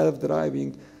philosophy,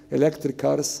 self-driving, electric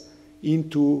cars,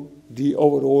 into the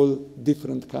overall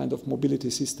different kind of mobility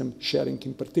system, sharing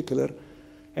in particular.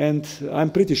 And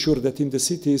I'm pretty sure that in the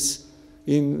cities,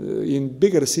 in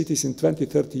bigger cities in 20,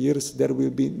 30 years, there will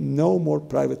be no more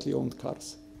privately owned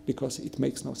cars because it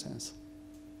makes no sense.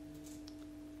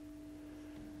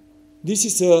 This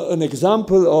is an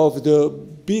example of the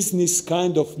business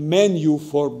kind of menu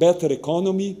for better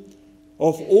economy,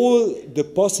 of all the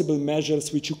possible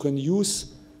measures which you can use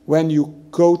when you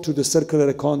go to the circular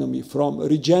economy, from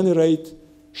regenerate,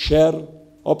 share,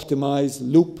 optimize,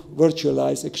 loop,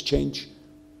 virtualize, exchange.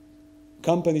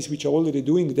 Companies which are already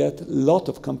doing that, a lot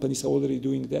of companies are already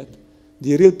doing that.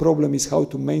 The real problem is how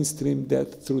to mainstream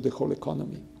that through the whole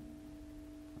economy.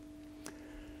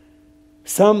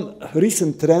 Some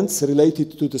recent trends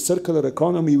related to the circular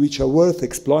economy which are worth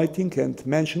exploiting and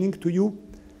mentioning to you.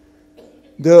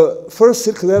 The first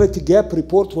circularity gap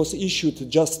report was issued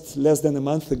just less than a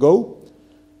month ago.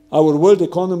 Our world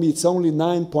economy, it's only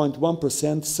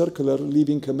 9.1% circular,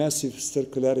 leaving a massive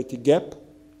circularity gap.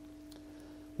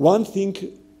 One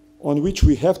thing on which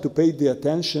we have to pay the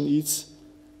attention is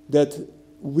that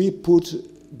we put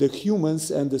the humans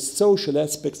and the social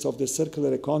aspects of the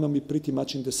circular economy pretty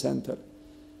much in the center.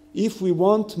 If we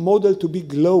want model to be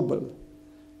global,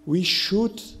 we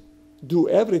should do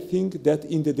everything that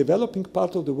in the developing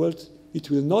part of the world, it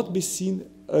will not be seen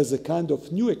as a kind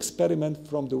of new experiment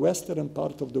from the Western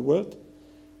part of the world,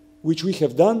 which we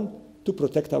have done to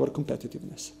protect our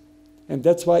competitiveness. And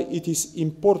that's why it is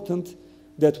important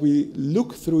that we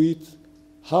look through it,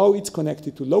 how it's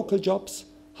connected to local jobs,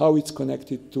 how it's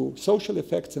connected to social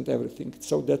effects and everything.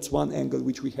 So that's one angle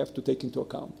which we have to take into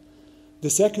account. The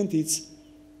second is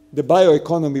the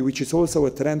bioeconomy, which is also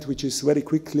a trend which is very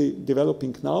quickly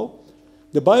developing now.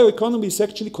 The bioeconomy is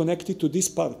actually connected to this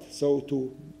part, so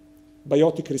to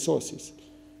biotic resources.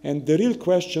 And the real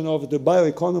question of the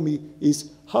bioeconomy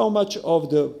is how much of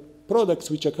the products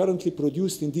which are currently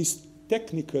produced in this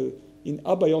technical, in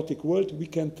abiotic world, we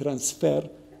can transfer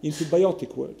into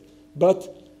biotic world.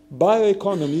 But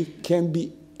bioeconomy can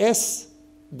be as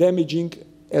damaging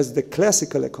as the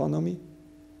classical economy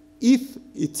if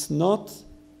it's not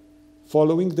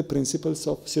following the principles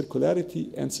of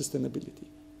circularity and sustainability.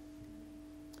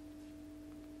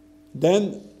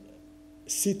 Then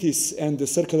cities and the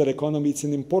circular economy, it's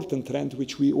an important trend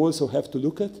which we also have to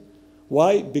look at.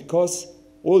 Why? Because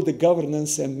all the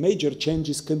governance and major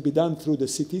changes can be done through the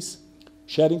cities,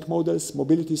 sharing models,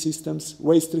 mobility systems,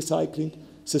 waste recycling,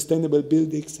 sustainable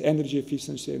buildings, energy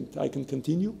efficiency, and I can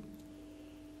continue.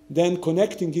 Then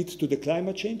connecting it to the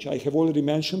climate change. I have already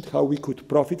mentioned how we could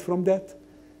profit from that.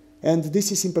 And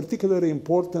this is in particular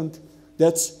important,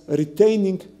 that's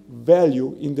retaining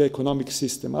value in the economic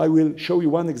system. I will show you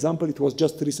one example. It was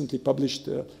just recently published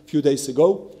a few days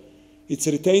ago. It's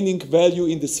retaining value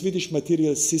in the Swedish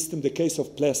materials system, the case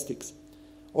of plastics.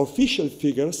 Official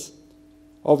figures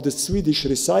of the Swedish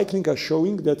recycling are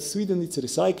showing that Sweden is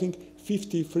recycling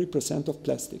 53% of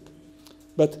plastic.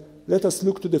 But let us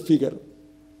look to the figure.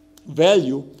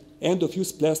 Value,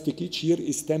 end-of-use plastic each year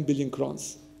is 10 billion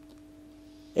crowns.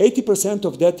 80%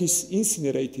 of that is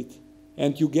incinerated,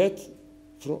 and you get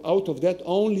out of that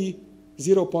only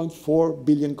 0.4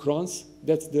 billion crowns.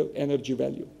 That's the energy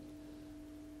value.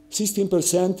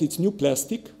 16% it's new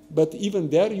plastic, but even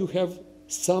there you have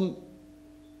some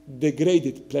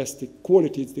degraded plastic,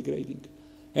 quality is degrading.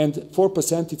 And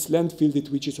 4% it's landfilled,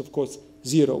 which is of course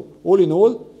zero. All in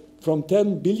all, from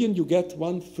 10 billion you get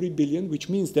 3 billion, which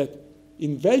means that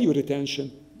in value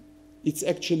retention, it's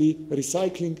actually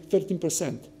recycling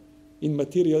 13%. In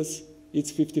materials,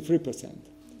 it's 53%.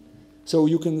 So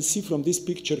you can see from this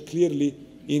picture clearly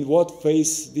in what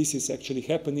phase this is actually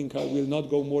happening. I will not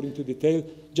go more into detail,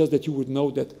 just that you would know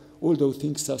that all those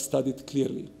things are studied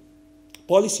clearly.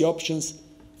 Policy options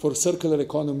for circular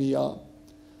economy are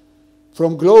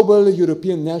from global,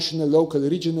 European, national, local,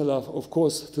 regional, of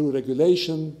course, through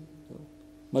regulation.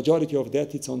 Majority of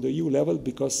that it's on the EU level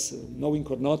because, knowing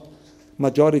or not,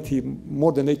 majority,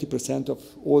 more than 80% of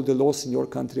all the laws in your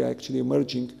country are actually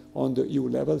emerging on the EU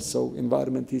level, so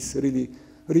environment is really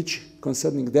rich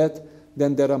concerning that.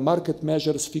 Then there are market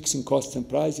measures, fixing costs and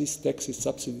prices, taxes,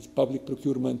 subsidies, public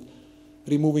procurement,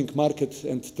 removing market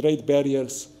and trade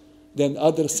barriers, then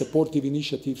other supportive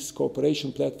initiatives,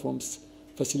 cooperation platforms,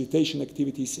 facilitation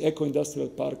activities, eco-industrial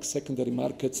parks, secondary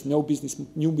markets, new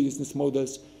business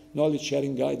models, knowledge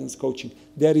sharing, guidance, coaching.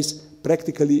 There is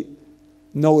practically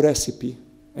no recipe,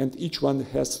 and each one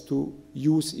has to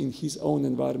use in his own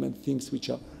environment things which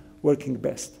are working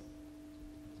best.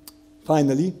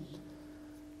 Finally,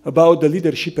 about the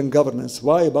leadership and governance.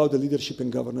 Why about the leadership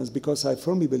and governance? Because I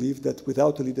firmly believe that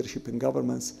without the leadership and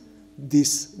governance,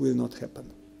 this will not happen.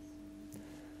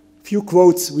 Few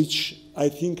quotes which I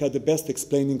think are the best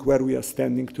explaining where we are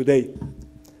standing today.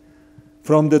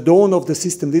 From the dawn of the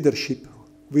system leadership,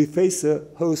 we face a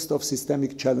host of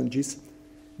systemic challenges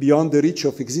beyond the reach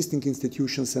of existing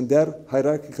institutions and their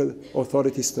hierarchical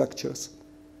authority structures.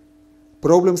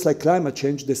 Problems like climate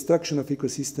change, destruction of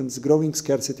ecosystems, growing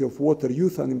scarcity of water,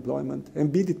 youth unemployment,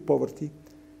 embedded poverty,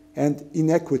 and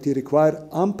inequity require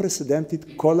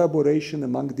unprecedented collaboration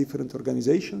among different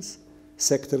organizations,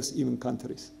 sectors, even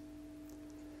countries.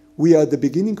 We are at the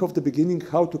beginning of the beginning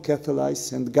how to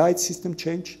catalyze and guide system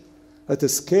change at a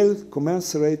scale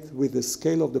commensurate with the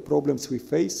scale of the problems we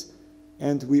face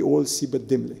and we all see but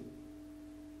dimly.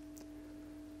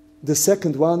 The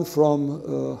second one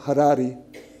from Harari,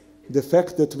 the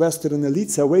fact that Western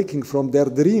elites are waking from their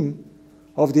dream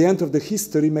of the end of the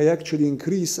history may actually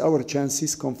increase our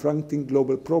chances confronting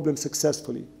global problems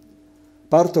successfully.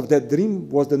 Part of that dream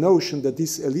was the notion that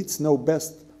these elites know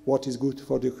best what is good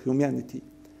for the humanity.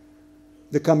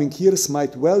 The coming years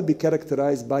might well be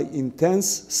characterized by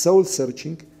intense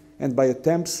soul-searching and by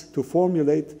attempts to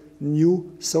formulate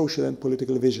new social and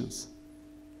political visions.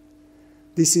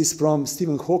 This is from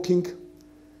Stephen Hawking.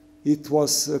 It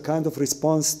was a kind of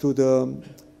response to the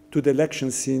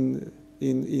elections in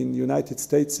United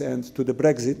States and to the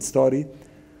Brexit story.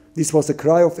 This was a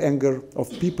cry of anger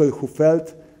of people who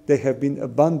felt they have been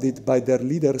abandoned by their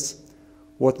leaders.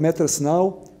 What matters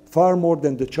now, far more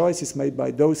than the choices made by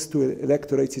those two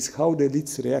electorates, is how the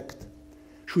elites react.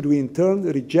 Should we in turn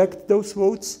reject those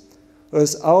votes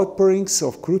as outpourings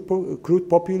of crude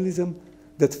populism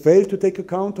that fail to take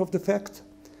account of the fact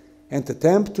and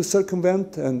attempt to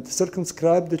circumvent and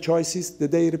circumscribe the choices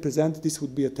that they represent? This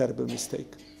would be a terrible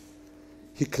mistake.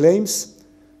 He claims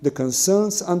the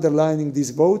concerns underlining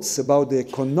these votes about the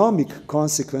economic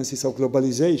consequences of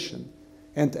globalization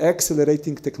and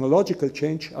accelerating technological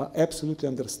change are absolutely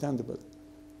understandable.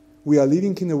 We are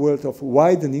living in a world of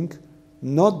widening,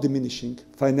 not diminishing,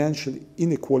 financial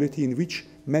inequality in which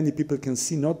many people can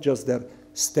see not just their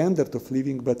standard of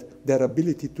living, but their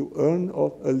ability to earn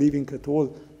a living at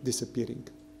all disappearing.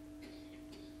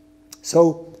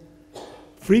 So,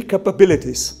 three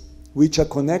capabilities which are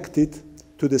connected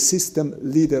to the system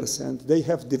leaders, and they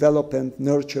have developed and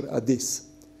nurtured are this: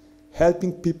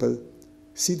 helping people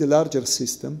see the larger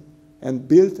system and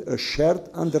build a shared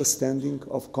understanding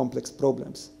of complex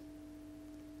problems,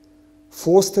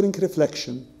 fostering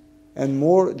reflection and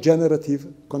more generative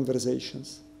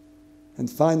conversations, and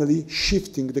finally,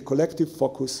 shifting the collective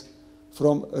focus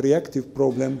from reactive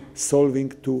problem solving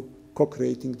to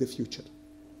co-creating the future.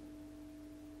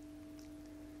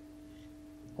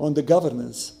 On the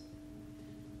governance,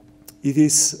 it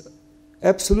is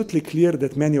absolutely clear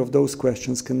that many of those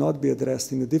questions cannot be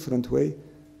addressed in a different way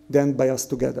than by us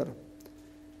together.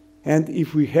 And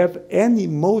if we have any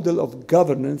model of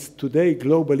governance today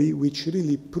globally which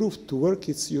really proved to work,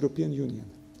 it's European Union.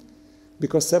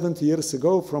 Because 70 years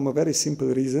ago, from a very simple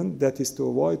reason, that is to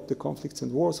avoid the conflicts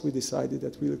and wars, we decided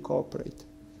that we will cooperate.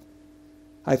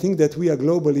 I think that we are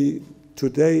globally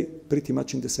today pretty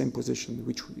much in the same position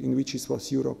in which it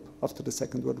was Europe after the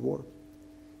Second World War.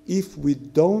 If we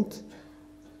don't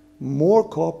more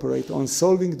cooperate on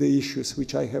solving the issues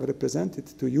which I have represented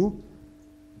to you,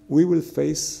 we will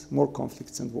face more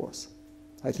conflicts and wars.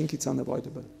 I think it's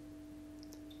unavoidable.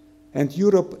 And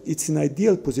Europe, it's an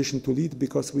ideal position to lead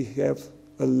because we have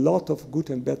a lot of good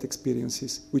and bad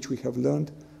experiences which we have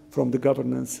learned from the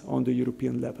governance on the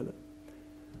European level.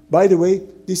 By the way,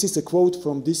 this is a quote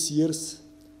from this year's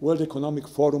World Economic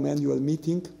Forum annual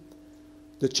meeting.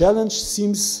 The challenge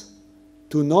seems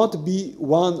to not be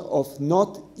one of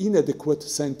not inadequate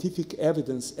scientific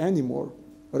evidence anymore,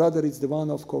 rather it's the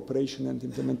one of cooperation and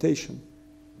implementation.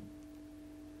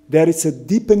 There is a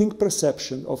deepening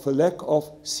perception of a lack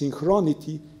of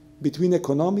synchronity between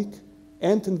economic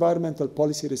and environmental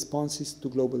policy responses to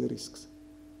global risks.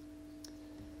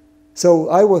 So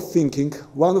I was thinking,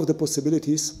 one of the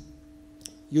possibilities,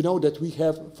 you know that we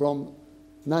have from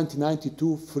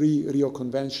 1992 3 Rio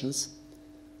Conventions.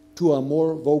 2 are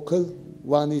more vocal.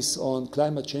 One is on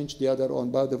climate change, the other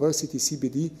on biodiversity,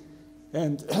 CBD,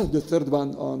 and the third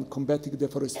one on combating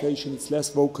deforestation. It's less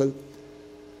vocal.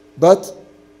 But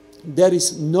there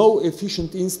is no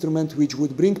efficient instrument which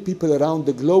would bring people around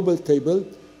the global table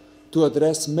to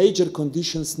address major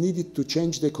conditions needed to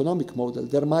change the economic model.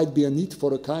 There might be a need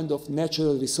for a kind of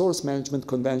natural resource management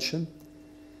convention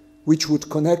which would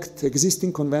connect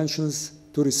existing conventions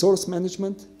to resource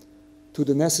management, to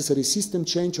the necessary system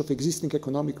change of existing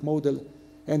economic model,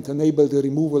 and enable the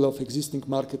removal of existing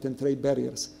market and trade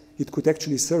barriers. It could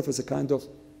actually serve as a kind of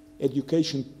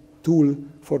education tool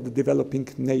for the developing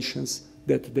nations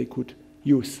that they could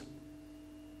use.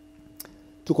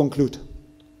 To conclude,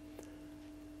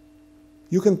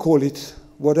 you can call it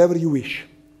whatever you wish: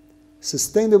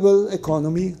 sustainable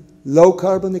economy, low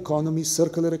carbon economy,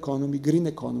 circular economy, green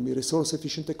economy, resource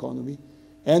efficient economy,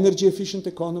 energy efficient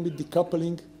economy,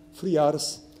 decoupling, 3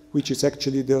 Rs, which is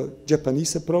actually the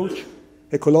Japanese approach,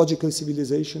 ecological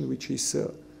civilization, which is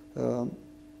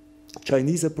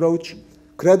Chinese approach,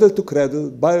 cradle to cradle,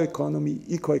 bioeconomy,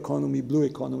 eco-economy, blue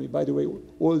economy. By the way,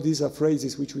 all these are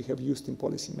phrases which we have used in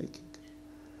policy making.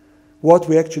 What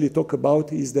we actually talk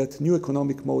about is that new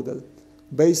economic model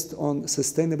based on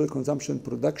sustainable consumption and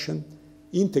production,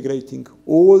 integrating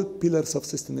all pillars of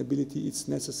sustainability. It's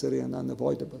necessary and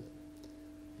unavoidable.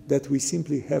 That we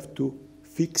simply have to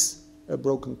fix a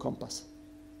broken compass.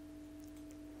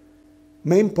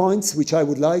 Main points which I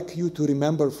would like you to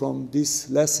remember from this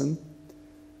lesson: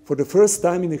 for the first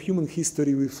time in human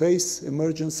history, we face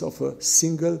emergence of a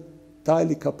single,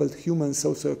 tightly coupled human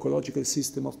socio-ecological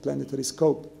system of planetary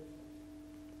scope.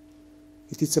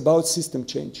 It is about system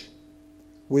change.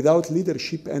 Without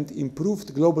leadership and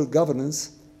improved global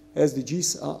governance,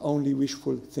 SDGs are only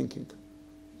wishful thinking.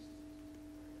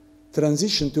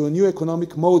 Transition to a new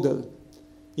economic model,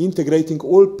 integrating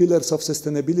all pillars of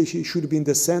sustainability, should be in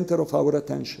the center of our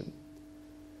attention.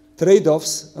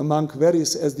 Trade-offs among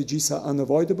various SDGs are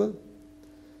unavoidable.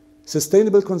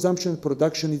 Sustainable consumption and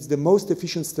production is the most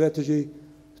efficient strategy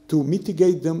to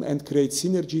mitigate them and create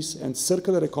synergies, and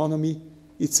circular economy,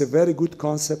 it's a very good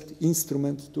concept,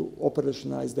 instrument to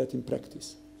operationalize that in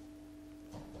practice.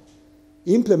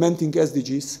 Implementing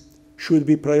SDGs should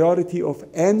be priority of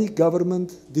any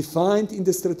government defined in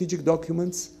the strategic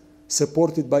documents,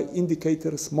 supported by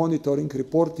indicators, monitoring,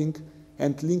 reporting,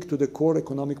 and linked to the core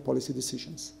economic policy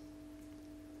decisions.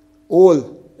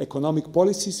 All economic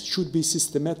policies should be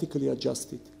systematically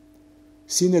adjusted.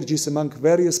 Synergies among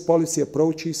various policy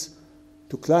approaches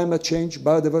to climate change,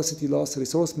 biodiversity loss,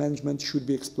 resource management should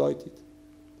be exploited.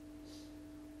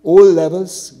 All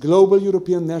levels, global,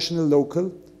 European, national,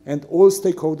 local, and all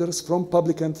stakeholders from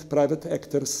public and private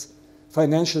actors,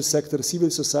 financial sector, civil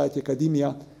society,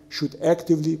 academia, should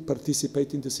actively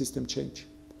participate in the system change.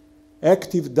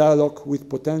 Active dialogue with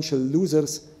potential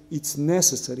losers, it's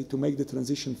necessary to make the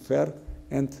transition fair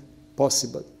and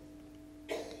possible.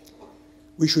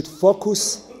 We should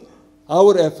focus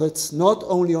our efforts not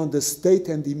only on the state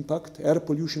and impact, air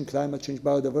pollution, climate change,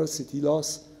 biodiversity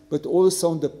loss, but also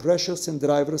on the pressures and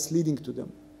drivers leading to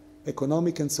them,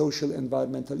 economic and social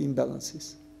environmental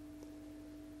imbalances.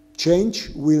 Change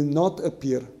will not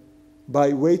appear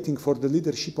by waiting for the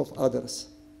leadership of others.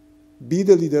 Be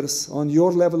the leaders on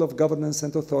your level of governance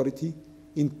and authority,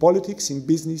 in politics, in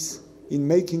business, in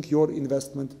making your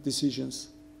investment decisions.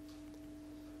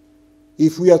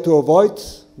 If we are to avoid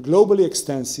globally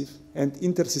extensive and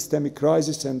intersystemic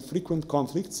crises and frequent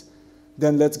conflicts,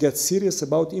 then let's get serious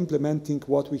about implementing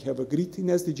what we have agreed in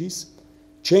SDGs.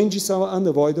 Changes are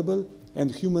unavoidable,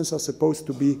 and humans are supposed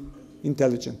to be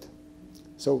intelligent.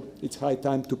 So it's high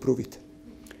time to prove it.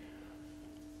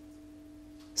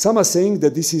 Some are saying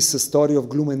that this is a story of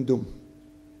gloom and doom.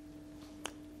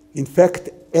 In fact,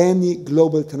 any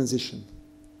global transition,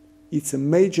 it's a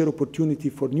major opportunity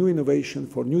for new innovation,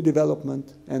 for new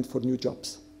development, and for new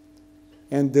jobs.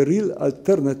 And the real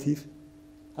alternative,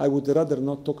 I would rather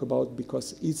not talk about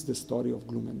because it's the story of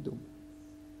gloom and doom.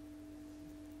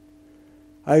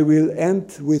 I will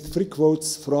end with 3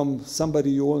 quotes from somebody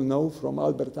you all know, from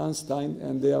Albert Einstein,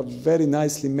 and they are very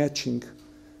nicely matching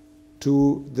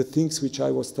to the things which I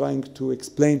was trying to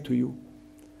explain to you.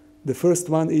 The first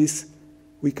one is,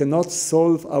 we cannot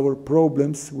solve our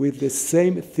problems with the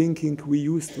same thinking we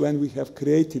used when we have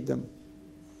created them.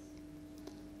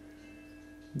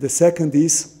 The second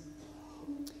is,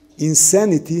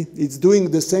 insanity is doing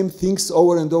the same things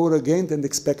over and over again and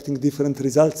expecting different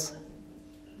results.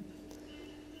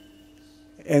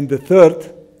 And the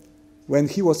third, when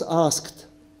he was asked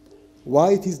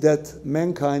why it is that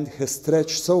mankind has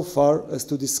stretched so far as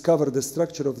to discover the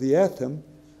structure of the atom,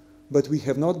 but we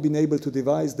have not been able to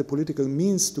devise the political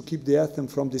means to keep the atom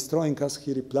from destroying us,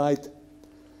 he replied,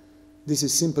 "This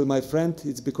is simple, my friend.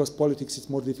 It's because politics is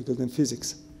more difficult than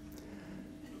physics."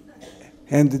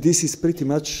 And this is pretty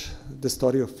much the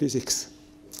story of physics.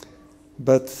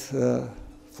 But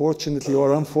fortunately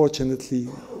or unfortunately,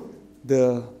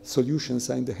 the solutions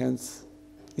are in the hands,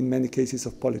 in many cases,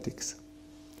 of politics.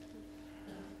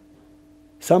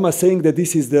 Some are saying that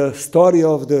this is the story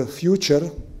of the future,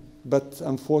 but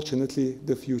unfortunately,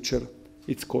 the future,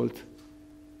 it's called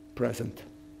present.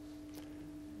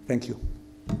 Thank you.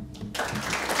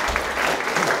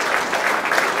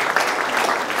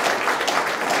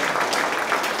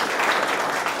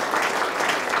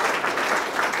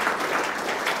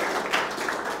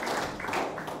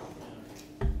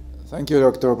 Thank you,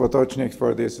 Dr. Potocnik,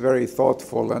 for this very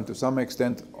thoughtful and to some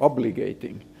extent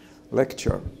obligating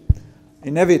lecture.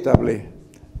 Inevitably,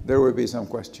 there will be some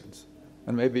questions,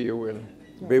 and maybe you will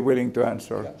be willing to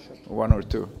answer one or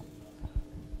two.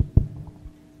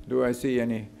 Do I see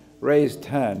any raised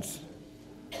hands?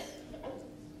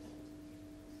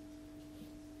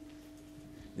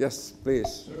 Yes,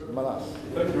 please. Malas.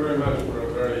 Thank you very much for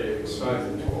a very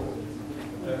exciting talk.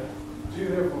 Do you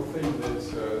therefore think that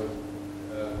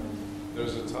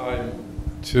there's a time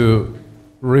to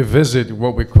revisit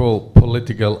what we call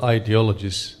political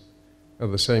ideologies at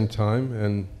the same time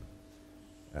and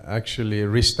actually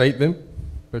restate them?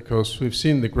 Because we've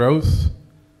seen the growth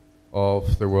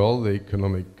of the world, the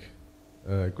economic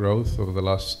growth over the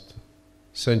last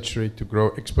century to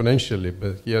grow exponentially,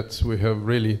 but yet we have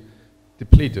really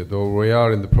depleted, or we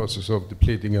are in the process of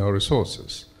depleting our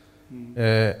resources.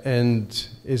 And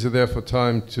is it therefore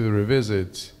time to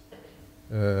revisit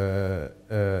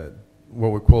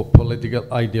what we call political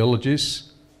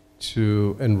ideologies,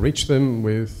 to enrich them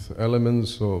with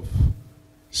elements of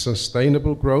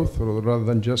sustainable growth rather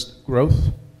than just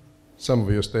growth? Some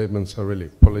of your statements are really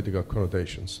political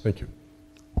connotations. Thank you.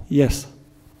 Yes.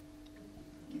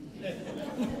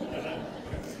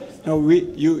 Now,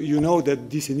 you know that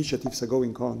these initiatives are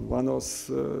going on. One of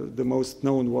the most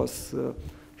known was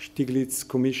Stiglitz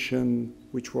Commission,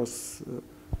 which was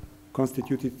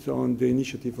constituted on the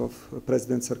initiative of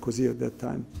President Sarkozy at that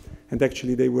time. And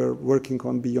actually they were working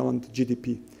on beyond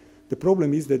GDP. The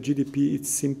problem is that GDP is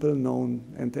simple, known,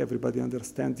 and everybody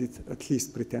understands it, at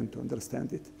least pretend to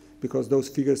understand it. Because those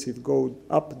figures, if go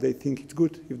up, they think it's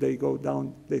good. If they go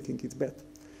down, they think it's bad.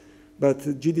 But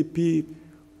GDP,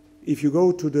 if you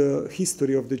go to the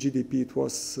history of the GDP, it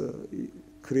was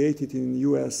created in the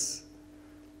US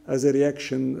as a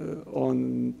reaction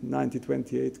on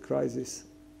 1928 crisis.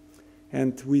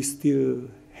 And we still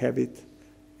have it.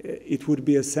 it would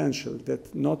be essential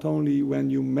that not only when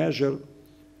you measure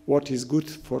what is good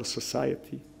for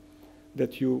society,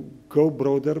 that you go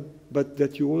broader, but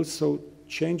that you also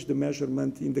change the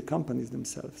measurement in the companies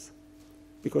themselves.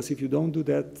 Because if you don't do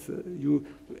that,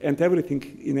 and everything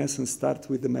in essence starts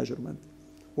with the measurement.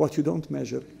 What you don't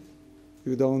measure,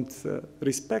 you don't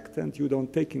respect, and you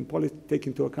don't take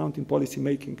into account in policy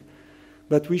making.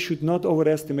 But we should not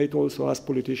overestimate also us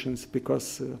politicians,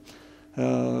 because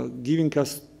giving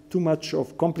us too much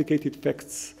of complicated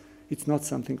facts, it's not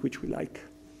something which we like.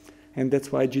 And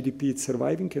that's why GDP is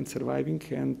surviving and surviving,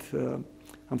 and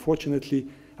unfortunately,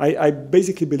 I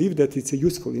basically believe that it's a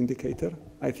useful indicator.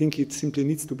 I think it simply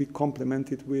needs to be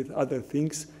complemented with other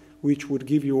things, which would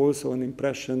give you also an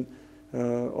impression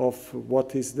of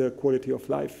what is the quality of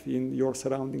life in your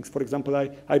surroundings. For example,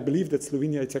 I believe that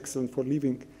Slovenia is excellent for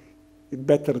living,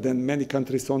 better than many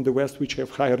countries on the West which have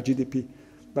higher GDP,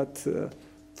 but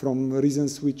from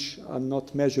reasons which are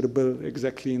not measurable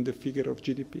exactly in the figure of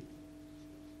GDP.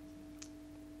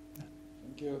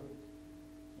 Thank you.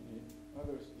 Any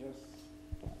others? Yes.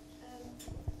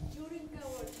 During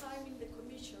our time in the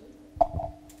Commission,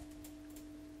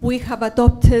 we have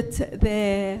adopted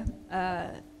the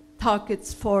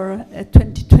targets for a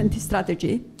 2020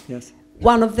 strategy. Yes.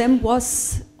 One of them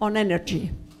was on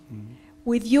energy. Mm-hmm.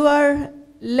 With your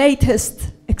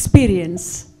latest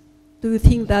experience, do you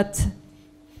think that,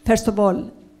 first of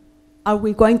all, are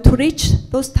we going to reach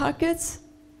those targets?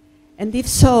 And if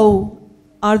so,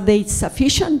 are they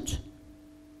sufficient?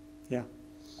 Yeah.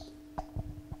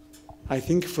 I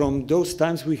think from those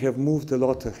times we have moved a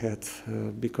lot ahead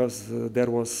because there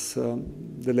was,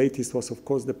 the latest was of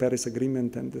course the Paris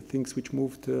Agreement and the things which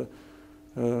moved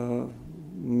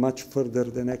much further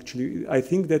than actually. I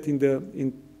think that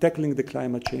in tackling the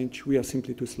climate change we are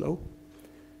simply too slow,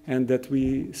 and that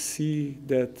we see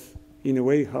that in a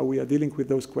way how we are dealing with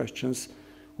those questions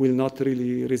will not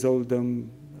really resolve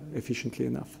them efficiently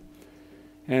enough.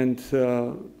 And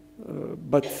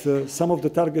but some of the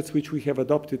targets which we have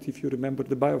adopted, if you remember,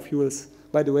 the biofuels,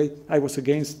 by the way, I was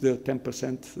against the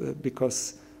 10%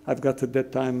 because I've got at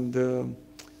that time the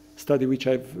study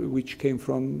which came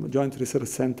from Joint Research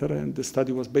Center, and the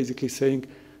study was basically saying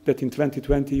that in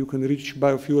 2020 you can reach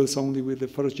biofuels only with the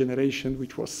first generation,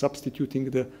 which was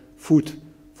substituting the food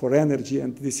for energy,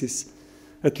 and this is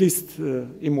at least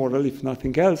immoral, if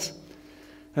nothing else.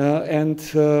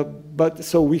 But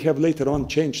so we have later on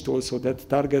changed also that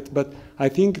target. But I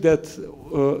think that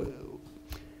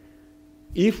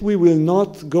if we will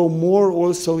not go more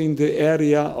also in the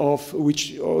area of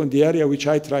which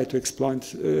I try to explain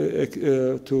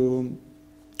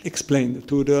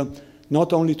to the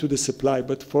not only to the supply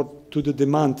but to the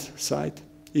demand side.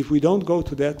 If we don't go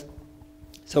to that,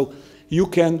 so you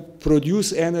can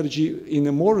produce energy in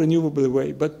a more renewable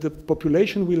way, but the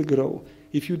population will grow.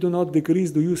 If you do not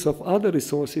decrease the use of other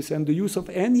resources, and the use of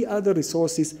any other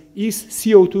resources is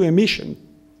CO2 emission,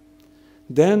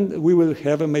 then we will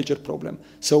have a major problem.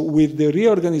 So with the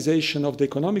reorganization of the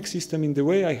economic system in the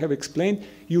way I have explained,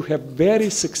 you have very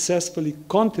successfully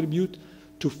contributed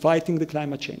to fighting the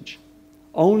climate change.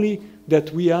 Only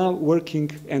that we are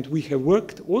working, and we have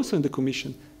worked also in the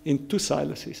Commission, in two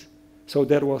silos. So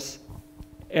there was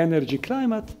energy,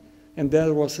 climate, and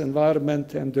there was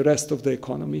environment and the rest of the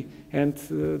economy. And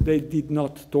they did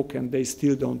not talk, and they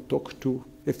still don't talk too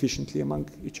efficiently among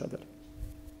each other.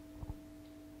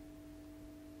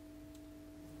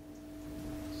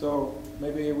 So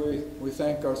maybe we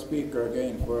thank our speaker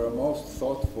again for a most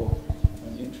thoughtful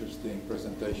and interesting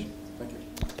presentation. Thank you.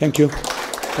 Thank you.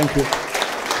 Thank you.